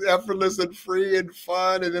it was effortless and free and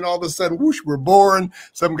fun. And then all of a sudden, whoosh, we're born.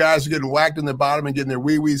 Some guys are getting whacked in the bottom and getting their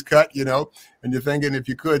wee-wees cut, you know, and you're thinking, if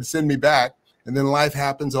you could, send me back. And then life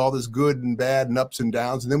happens, all this good and bad and ups and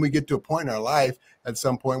downs. And then we get to a point in our life at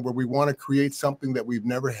some point where we want to create something that we've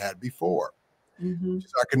never had before. Which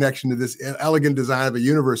is our connection to this elegant design of a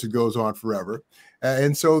universe that goes on forever.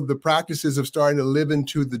 And so the practices of starting to live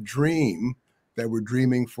into the dream that we're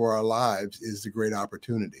dreaming for our lives is the great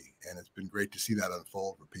opportunity. And it's been great to see that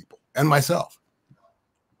unfold for people and myself.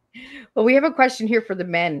 Well, we have a question here for the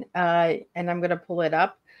men, and I'm going to pull it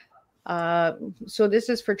up. So this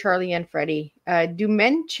is for Charlie and Freddie. Do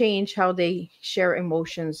men change how they share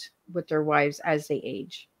emotions with their wives as they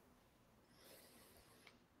age?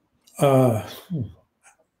 I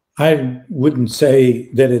wouldn't say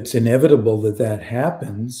that it's inevitable that that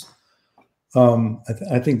happens.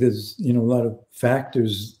 I think there's, you know, a lot of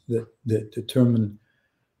factors that determine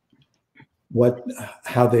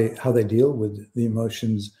how they deal with the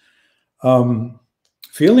emotions.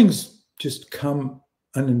 Feelings just come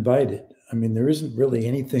uninvited. I mean, there isn't really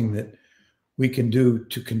anything that we can do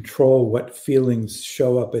to control what feelings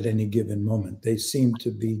show up at any given moment. They seem to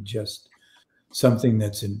be just something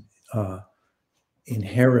that's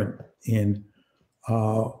inherent in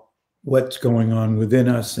what's going on within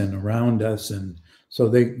us and around us, and so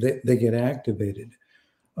they get activated.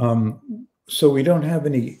 So we don't have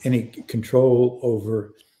any control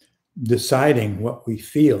over deciding what we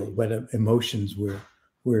feel, what emotions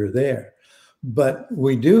we're there, but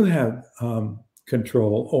we do have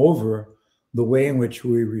control over the way in which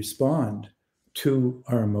we respond to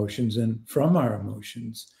our emotions and from our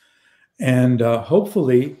emotions. And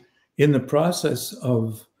hopefully in the process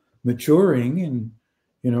of maturing, and,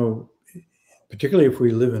 you know, particularly if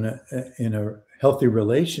we live in a healthy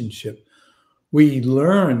relationship, we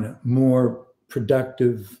learn more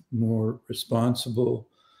productive, more responsible,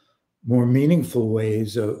 more meaningful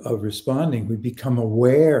ways of responding. We become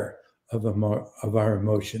aware of our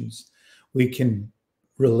emotions. We can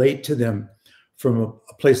relate to them from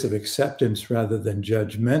a place of acceptance rather than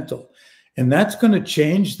judgmental. And that's going to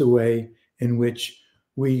change the way in which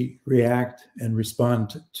we react and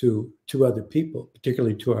respond to other people,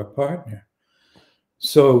 particularly to our partner.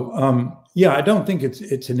 So, yeah, I don't think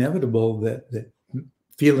it's inevitable that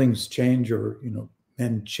feelings change, or, you know,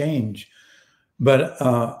 men change, but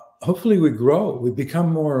hopefully we grow, we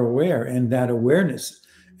become more aware, and that awareness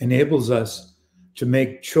enables us to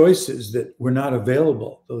make choices that were not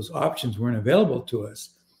available. Those options weren't available to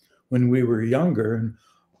us when we were younger, and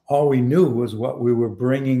all we knew was what we were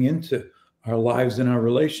bringing into our lives and our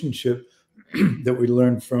relationship that we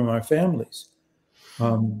learned from our families.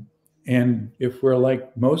 And if we're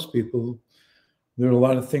like most people, there are a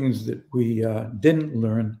lot of things that we didn't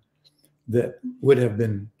learn that would have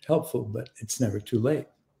been helpful, but it's never too late.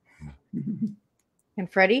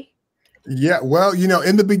 And Freddie? Yeah, well, you know,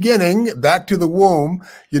 in the beginning, back to the womb,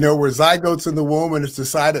 you know, we're zygotes in the womb, and it's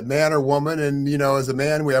decided man or woman. And, you know, as a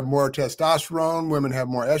man, we have more testosterone, women have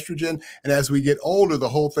more estrogen. And as we get older, the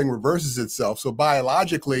whole thing reverses itself. So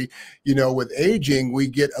biologically, you know, with aging, we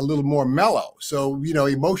get a little more mellow. So, you know,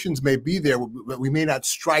 emotions may be there, but we may not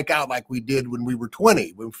strike out like we did when we were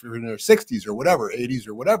 20, when we were in our 60s or whatever, 80s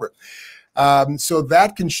or whatever. So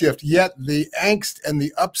that can shift, yet the angst and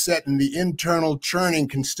the upset and the internal churning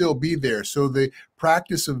can still be there. So the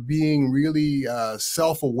practice of being really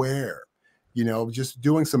self-aware, you know, just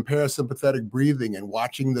doing some parasympathetic breathing and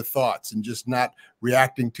watching the thoughts and just not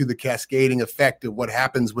reacting to the cascading effect of what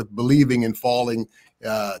happens with believing and falling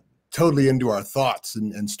totally into our thoughts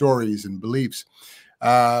and stories and beliefs.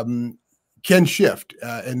 Can shift.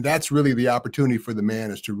 And that's really the opportunity for the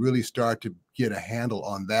man, is to really start to get a handle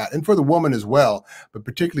on that. And for the woman as well, but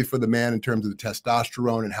particularly for the man in terms of the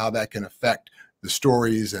testosterone and how that can affect the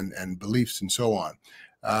stories and beliefs and so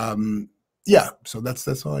on. Yeah, so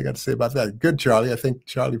that's all I got to say about that. Good, Charlie. I think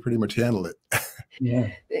Charlie pretty much handled it. Yeah.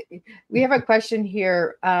 We have a question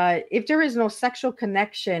here. If there is no sexual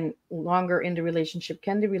connection longer in the relationship,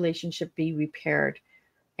 can the relationship be repaired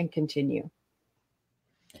and continue?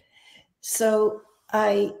 So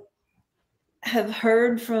I have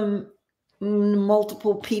heard from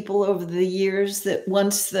multiple people over the years that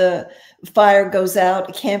once the fire goes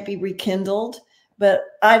out, it can't be rekindled. But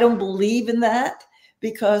I don't believe in that,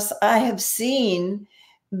 because I have seen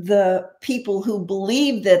the people who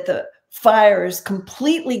believe that the fire is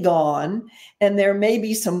completely gone and there may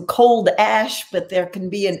be some cold ash, but there can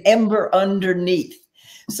be an ember underneath.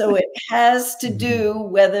 So it has to do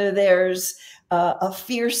whether there's a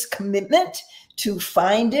fierce commitment to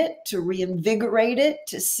find it, to reinvigorate it,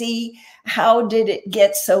 to see how did it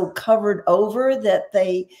get so covered over that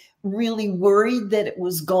they really worried that it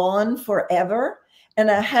was gone forever. And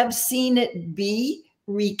I have seen it be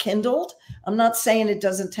rekindled. I'm not saying it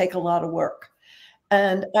doesn't take a lot of work.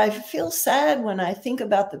 And I feel sad when I think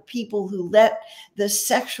about the people who let the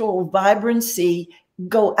sexual vibrancy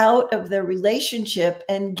go out of their relationship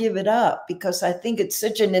and give it up, because I think it's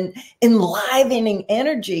such an enlivening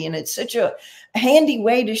energy, and it's such a handy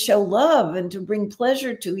way to show love and to bring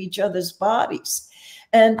pleasure to each other's bodies.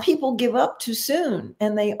 And people give up too soon,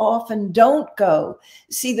 and they often don't go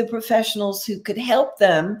see the professionals who could help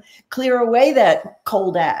them clear away that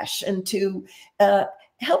cold ash, and to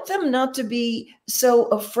help them not to be so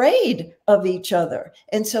afraid of each other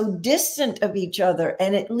and so distant of each other,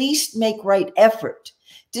 and at least make right effort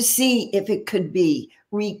to see if it could be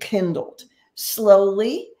rekindled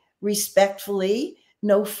slowly, respectfully,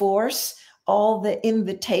 no force, all the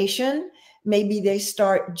invitation. Maybe they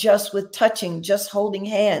start just with touching, just holding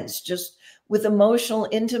hands, just with emotional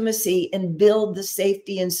intimacy, and build the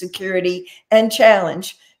safety and security and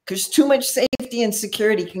challenge, because too much safety and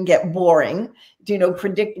security can get boring, you know,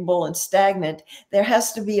 predictable and stagnant. There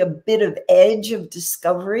has to be a bit of edge of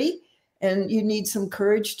discovery, and you need some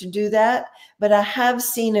courage to do that. But I have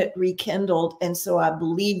seen it rekindled, and so I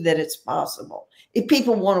believe that it's possible if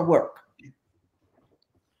people want to work.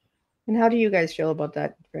 And how do you guys feel about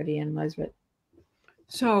that, Freddie and Lisbeth?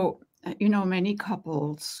 So, you know, many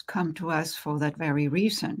couples come to us for that very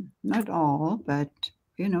reason. Not all, but,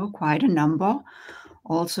 you know, quite a number.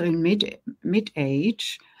 Also in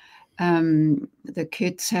mid-age. The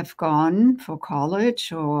kids have gone for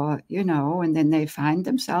college, or, you know, and then they find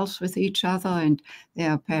themselves with each other, and they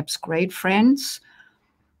are perhaps great friends.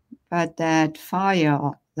 But that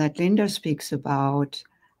fire that Linda speaks about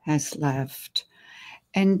has left.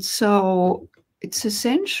 And so it's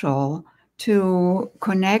essential to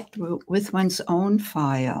connect with one's own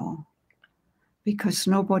fire, because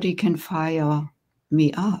nobody can fire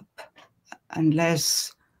me up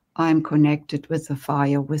unless I'm connected with the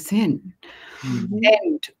fire within. Mm-hmm.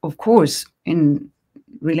 And of course, in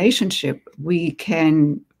relationship, we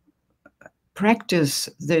can practice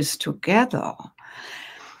this together.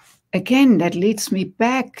 Again, that leads me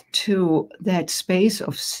back to that space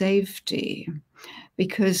of safety,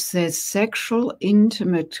 because the sexual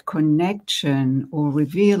intimate connection or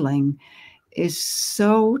revealing is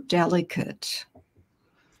so delicate,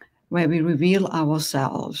 where we reveal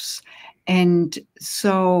ourselves. And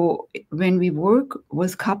so when we work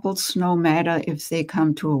with couples, no matter if they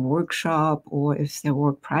come to a workshop or if they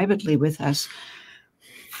work privately with us,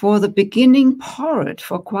 for the beginning part,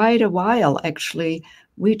 for quite a while, actually,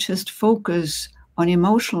 we just focus on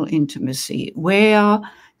emotional intimacy, where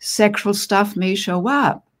sexual stuff may show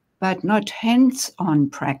up, but not hands-on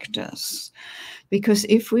practice. Because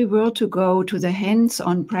if we were to go to the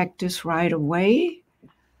hands-on practice right away,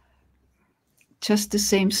 just the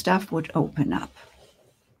same stuff would open up,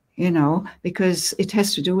 you know, because it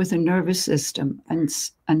has to do with the nervous system. And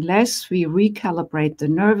unless we recalibrate the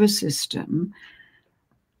nervous system,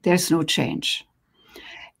 there's no change.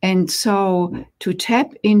 And so to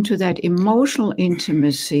tap into that emotional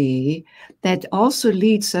intimacy that also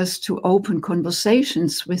leads us to open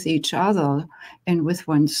conversations with each other and with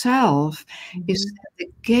oneself is the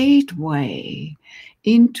gateway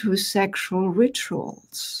into sexual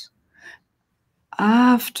rituals.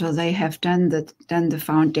 After they have done the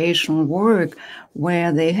foundational work,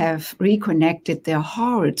 where they have reconnected their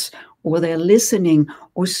hearts, or they're listening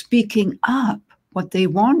or speaking up what they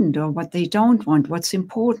want or what they don't want, what's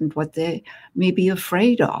important, what they may be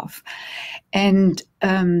afraid of. And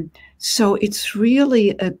so it's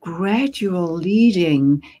really a gradual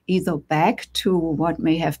leading either back to what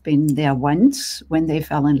may have been there once when they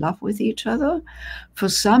fell in love with each other. For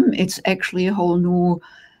some, it's actually a whole new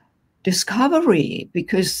discovery,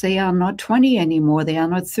 because they are not 20 anymore, they are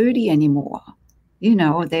not 30 anymore. You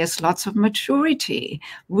know, there's lots of maturity,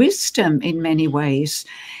 wisdom in many ways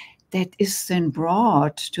that is then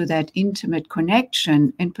brought to that intimate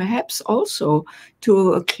connection, and perhaps also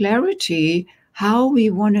to a clarity how we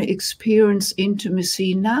want to experience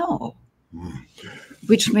intimacy now,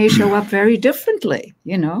 which may show up very differently,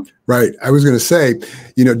 you know? Right. I was going to say,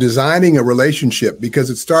 you know, designing a relationship, because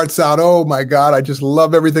it starts out, oh my God, I just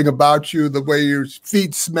love everything about you, the way your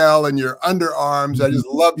feet smell and your underarms. I just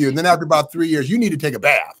love you. And then after about 3 years, you need to take a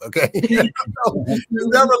bath. Okay. It's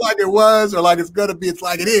never like it was or like it's going to be. It's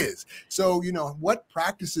like it is. So, you know, what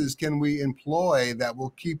practices can we employ that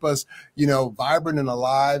will keep us, you know, vibrant and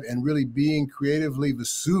alive, and really being creatively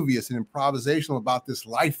Vesuvius and improvisational about this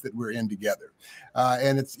life that we're in together?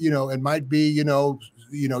 and it's, it might be,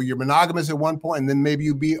 you're monogamous at one point, and then maybe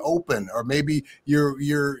you be open, or maybe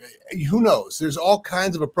you're who knows? There's all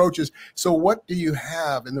kinds of approaches. So what do you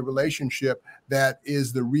have in the relationship that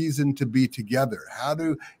is the reason to be together? How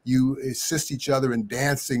do you assist each other in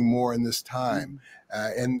dancing more in this time?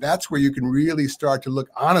 And that's where you can really start to look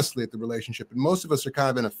honestly at the relationship. And most of us are kind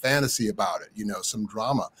of in a fantasy about it, some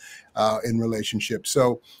drama in relationships.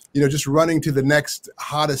 So, just running to the next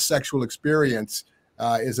hottest sexual experience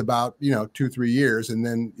is about, 2-3 years. And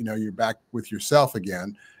then, you're back with yourself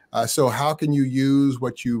again. So how can you use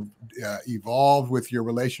what you've evolved with your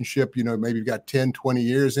relationship? Maybe you've got 10, 20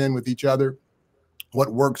 years in with each other.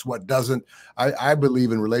 What works, what doesn't. I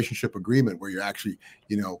believe in relationship agreement, where you actually,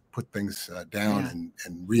 put things down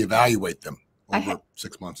and reevaluate them over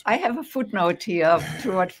 6 months. I have a footnote here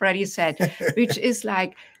to what Freddie said, which is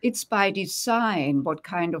like, it's by design what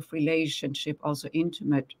kind of relationship, also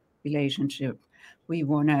intimate relationship, we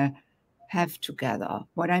want to have together.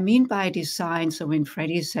 What I mean by design, so when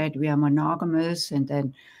Freddie said we are monogamous, and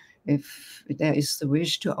then if there is the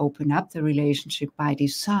wish to open up the relationship by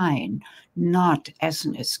design, not as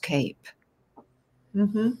an escape.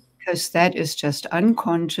 Because that is just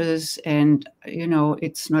unconscious, and,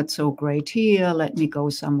 it's not so great here, let me go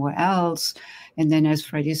somewhere else. And then, as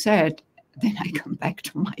Freddie said, then I come back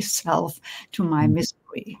to myself, to my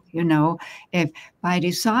mystery, If by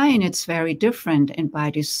design, it's very different. And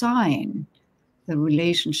by design, the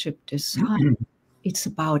relationship design, it's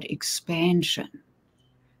about expansion.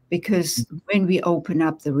 Because when we open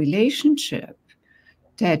up the relationship,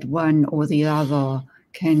 that one or the other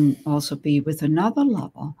can also be with another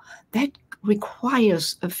lover, that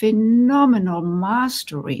requires a phenomenal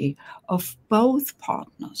mastery of both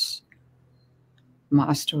partners.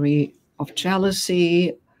 Mastery of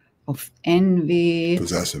jealousy, of envy,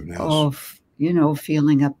 possessiveness, of,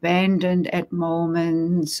 feeling abandoned at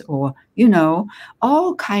moments, or,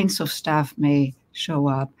 all kinds of stuff may show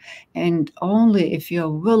up. And only if you're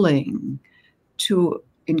willing to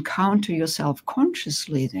encounter yourself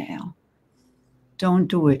consciously there, don't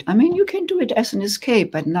do it. I mean, you can do it as an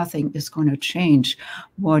escape, but nothing is going to change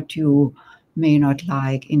what you may not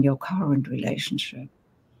like in your current relationship.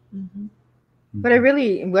 But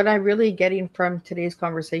what I'm really getting from today's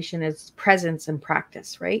conversation is presence and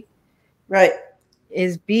practice, right? Right.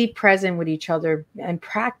 Is be present with each other and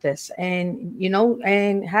practice, and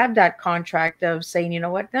and have that contract of saying, in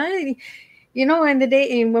the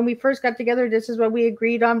day, and when we first got together, this is what we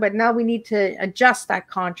agreed on, but now we need to adjust that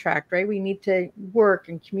contract, right? We need to work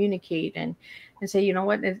and communicate and say,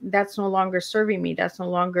 that's no longer serving me, that's no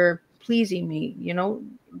longer pleasing me,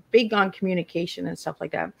 big on communication and stuff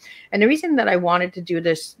like that. And the reason that I wanted to do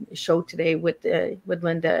this show today with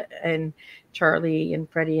Linda and Charlie and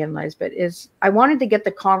Freddie and Lisbeth is I wanted to get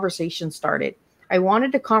the conversation started. I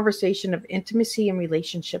wanted the conversation of intimacy and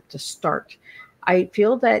relationship to start. I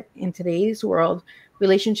feel that in today's world,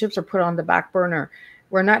 relationships are put on the back burner.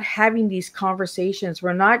 We're not having these conversations.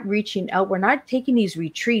 We're not reaching out. We're not taking these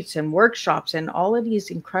retreats and workshops and all of these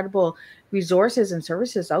incredible resources and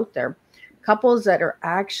services out there. Couples that are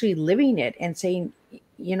actually living it and saying,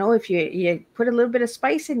 if you put a little bit of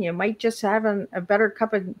spice in, you might just have a better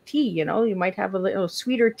cup of tea. You might have a little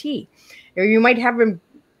sweeter tea, or you might have a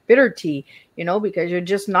bitter tea, because you're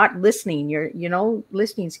just not listening. You're,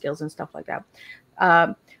 listening skills and stuff like that.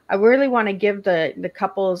 I really want to give the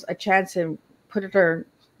couples a chance and put their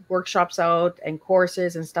workshops out and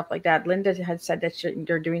courses and stuff like that. Linda had said that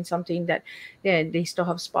they're doing something that they still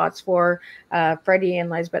have spots for. Freddie and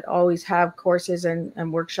Lisbeth always have courses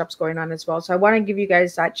and workshops going on as well. So I want to give you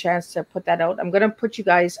guys that chance to put that out. I'm going to put you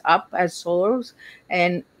guys up as solos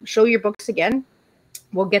and show your books again.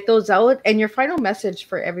 We'll get those out, and your final message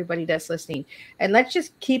for everybody that's listening. And let's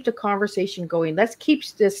just keep the conversation going. Let's keep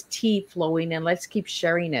this tea flowing, and let's keep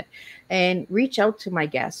sharing it. And reach out to my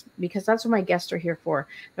guests, because that's what my guests are here for.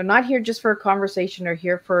 They're not here just for a conversation. They're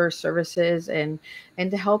here for services and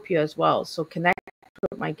to help you as well. So connect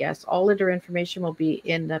with my guests. All of their information will be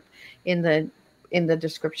in the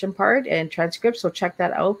description part and transcript, so check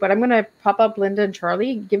that out. But I'm going to pop up Linda and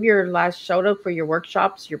Charlie, give your last shout out for your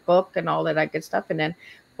workshops, your book, and all of that good stuff, and then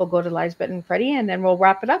we'll go to Lisbeth and Freddie, and then we'll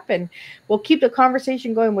wrap it up, and we'll keep the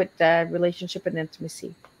conversation going with relationship and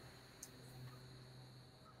intimacy.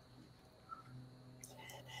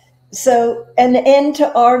 So an end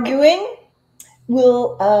to arguing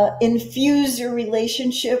will infuse your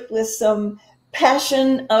relationship with some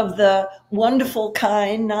passion of the wonderful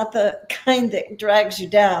kind, not the kind that drags you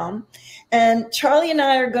down. And Charlie and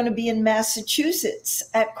I are going to be in Massachusetts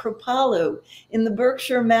at Kripalu in the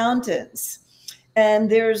Berkshire Mountains. And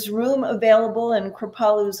there's room available, and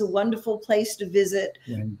Kripalu is a wonderful place to visit.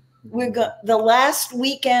 The last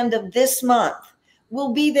weekend of this month.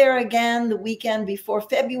 We'll be there again the weekend before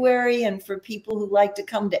February. And for people who like to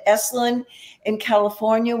come to Esalen in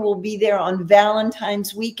California, we'll be there on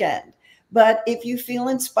Valentine's weekend. But if you feel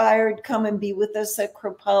inspired, come and be with us at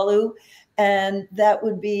Kripalu. And that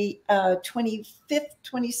would be 25th,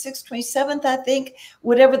 26th, 27th, I think,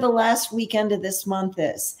 whatever the last weekend of this month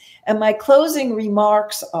is. And my closing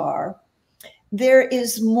remarks are, there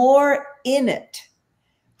is more in it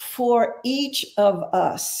for each of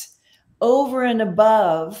us over and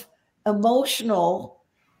above emotional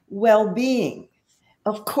well-being.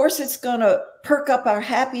 Of course, it's going to perk up our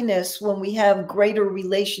happiness when we have greater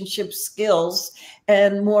relationship skills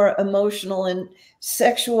and more emotional and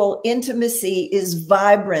sexual intimacy is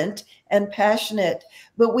vibrant and passionate.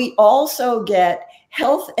 But we also get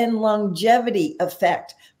health and longevity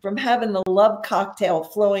effect from having the love cocktail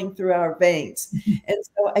flowing through our veins. And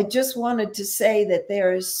so I just wanted to say that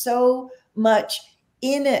there is so much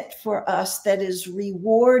in it for us that is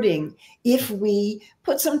rewarding if we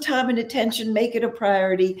put some time and attention, make it a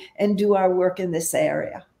priority, and do our work in this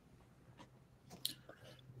area.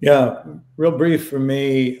 Yeah, real brief for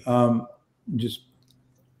me, just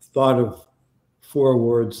thought of 4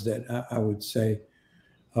 words that I would say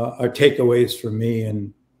are takeaways for me,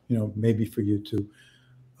 and maybe for you too.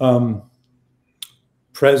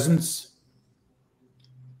 Presence,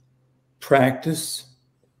 practice,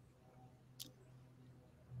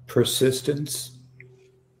 persistence,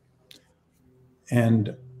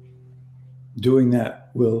 and doing that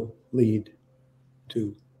will lead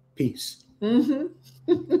to peace.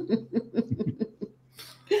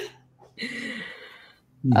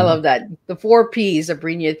 I love that. The 4 P's are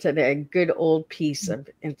bringing you to the good old peace of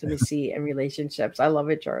intimacy and relationships. I love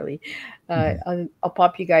it, Charlie. I'll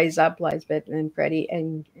pop you guys up, Lisbeth and Freddie,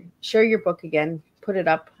 and share your book again. Put it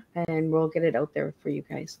up, and we'll get it out there for you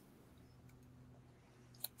guys.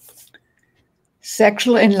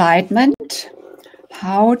 Sexual Enlightenment,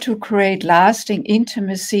 How to Create Lasting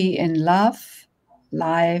Intimacy in Love,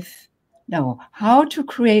 How to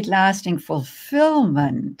Create Lasting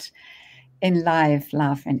Fulfillment in Life,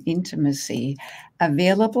 Love, and Intimacy,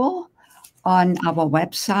 available on our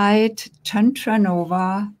website,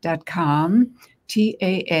 tantranova.com,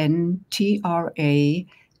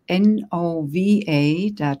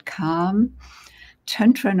 tantranova.com,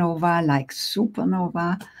 Tantranova like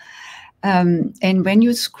supernova. And when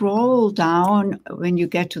you scroll down, when you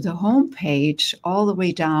get to the home page, all the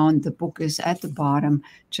way down, the book is at the bottom.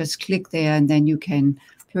 Just click there, and then you can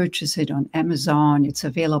purchase it on Amazon. It's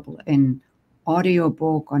available in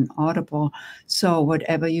audiobook, on Audible, so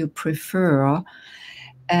whatever you prefer.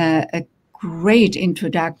 A great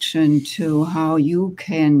introduction to how you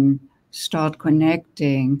can start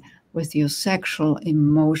connecting with your sexual,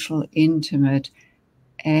 emotional, intimate,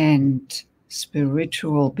 and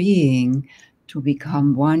spiritual being to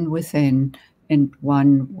become one within and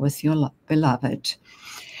one with your beloved.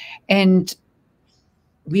 And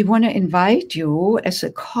we want to invite you as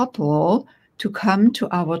a couple to come to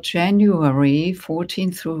our January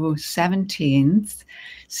 14th through 17th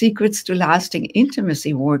Secrets to Lasting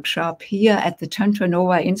Intimacy workshop here at the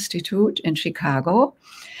Tantranova Institute in Chicago.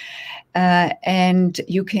 And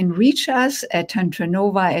you can reach us at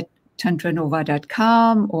Tantranova at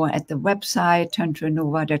tantranova.com or at the website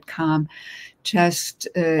tantranova.com. Just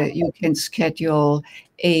you can schedule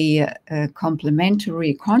a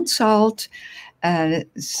complimentary consult. And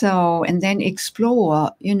then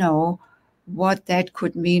explore, what that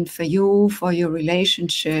could mean for you, for your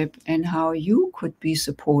relationship, and how you could be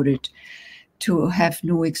supported to have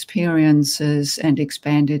new experiences and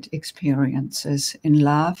expanded experiences in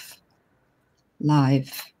love,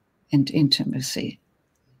 life, and intimacy.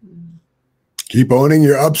 Keep owning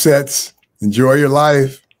your upsets. Enjoy your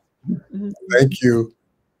life. Thank you.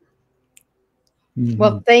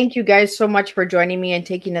 Well, thank you guys so much for joining me and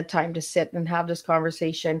taking the time to sit and have this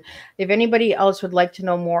conversation. If anybody else would like to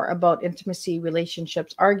know more about intimacy,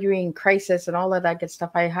 relationships, arguing, crisis, and all of that good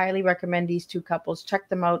stuff, I highly recommend these 2 couples. Check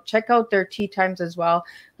them out. Check out their tea times as well.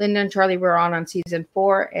 Linda and Charlie were on season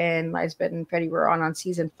 4, and Lisbeth and Freddie were on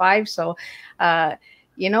season 5. So,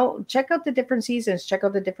 check out the different seasons, check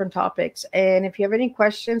out the different topics. And if you have any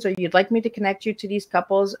questions or you'd like me to connect you to these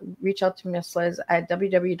couples, reach out to Miss Liz at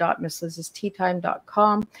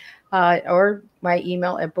www.misslizsteatime.com or my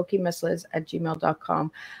email at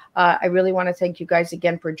bookingmissliz@gmail.com. I really want to thank you guys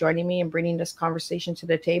again for joining me and bringing this conversation to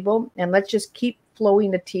the table. And let's just keep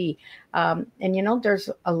flowing the tea. There's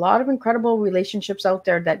a lot of incredible relationships out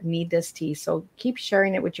there that need this tea. So keep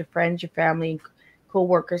sharing it with your friends, your family,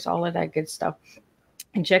 co-workers, all of that good stuff.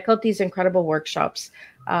 and check out these incredible workshops.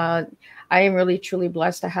 I am really, truly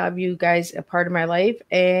blessed to have you guys a part of my life,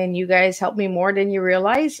 and you guys help me more than you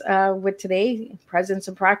realize with today, presence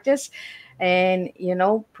and practice, and, you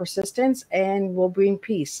know, persistence, and will bring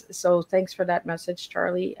peace. So thanks for that message,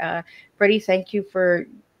 Charlie. Freddie, thank you for,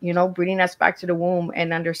 you know, bringing us back to the womb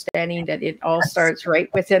and understanding that it all starts right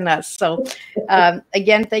within us. So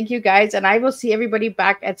again, thank you guys. And I will see everybody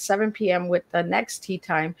back at 7 p.m. with the next tea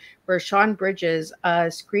time, where Sean Bridges, a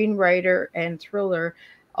screenwriter and thriller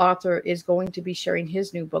author, is going to be sharing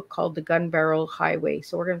his new book called The Gun Barrel Highway.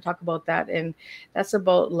 So we're going to talk about that. And that's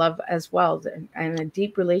about love as well, and a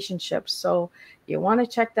deep relationship. So you want to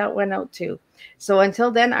check that one out too. So until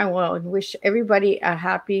then, I will wish everybody a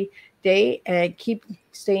happy day, and keep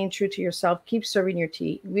staying true to yourself. Keep serving your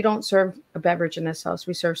tea. We don't serve a beverage in this house.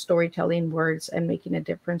 We serve storytelling, words, and making a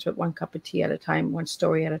difference with one cup of tea at a time, one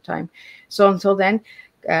story at a time. So until then,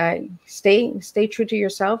 stay true to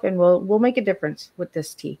yourself, and we'll make a difference with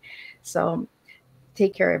this tea. So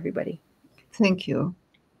take care, everybody. Thank you.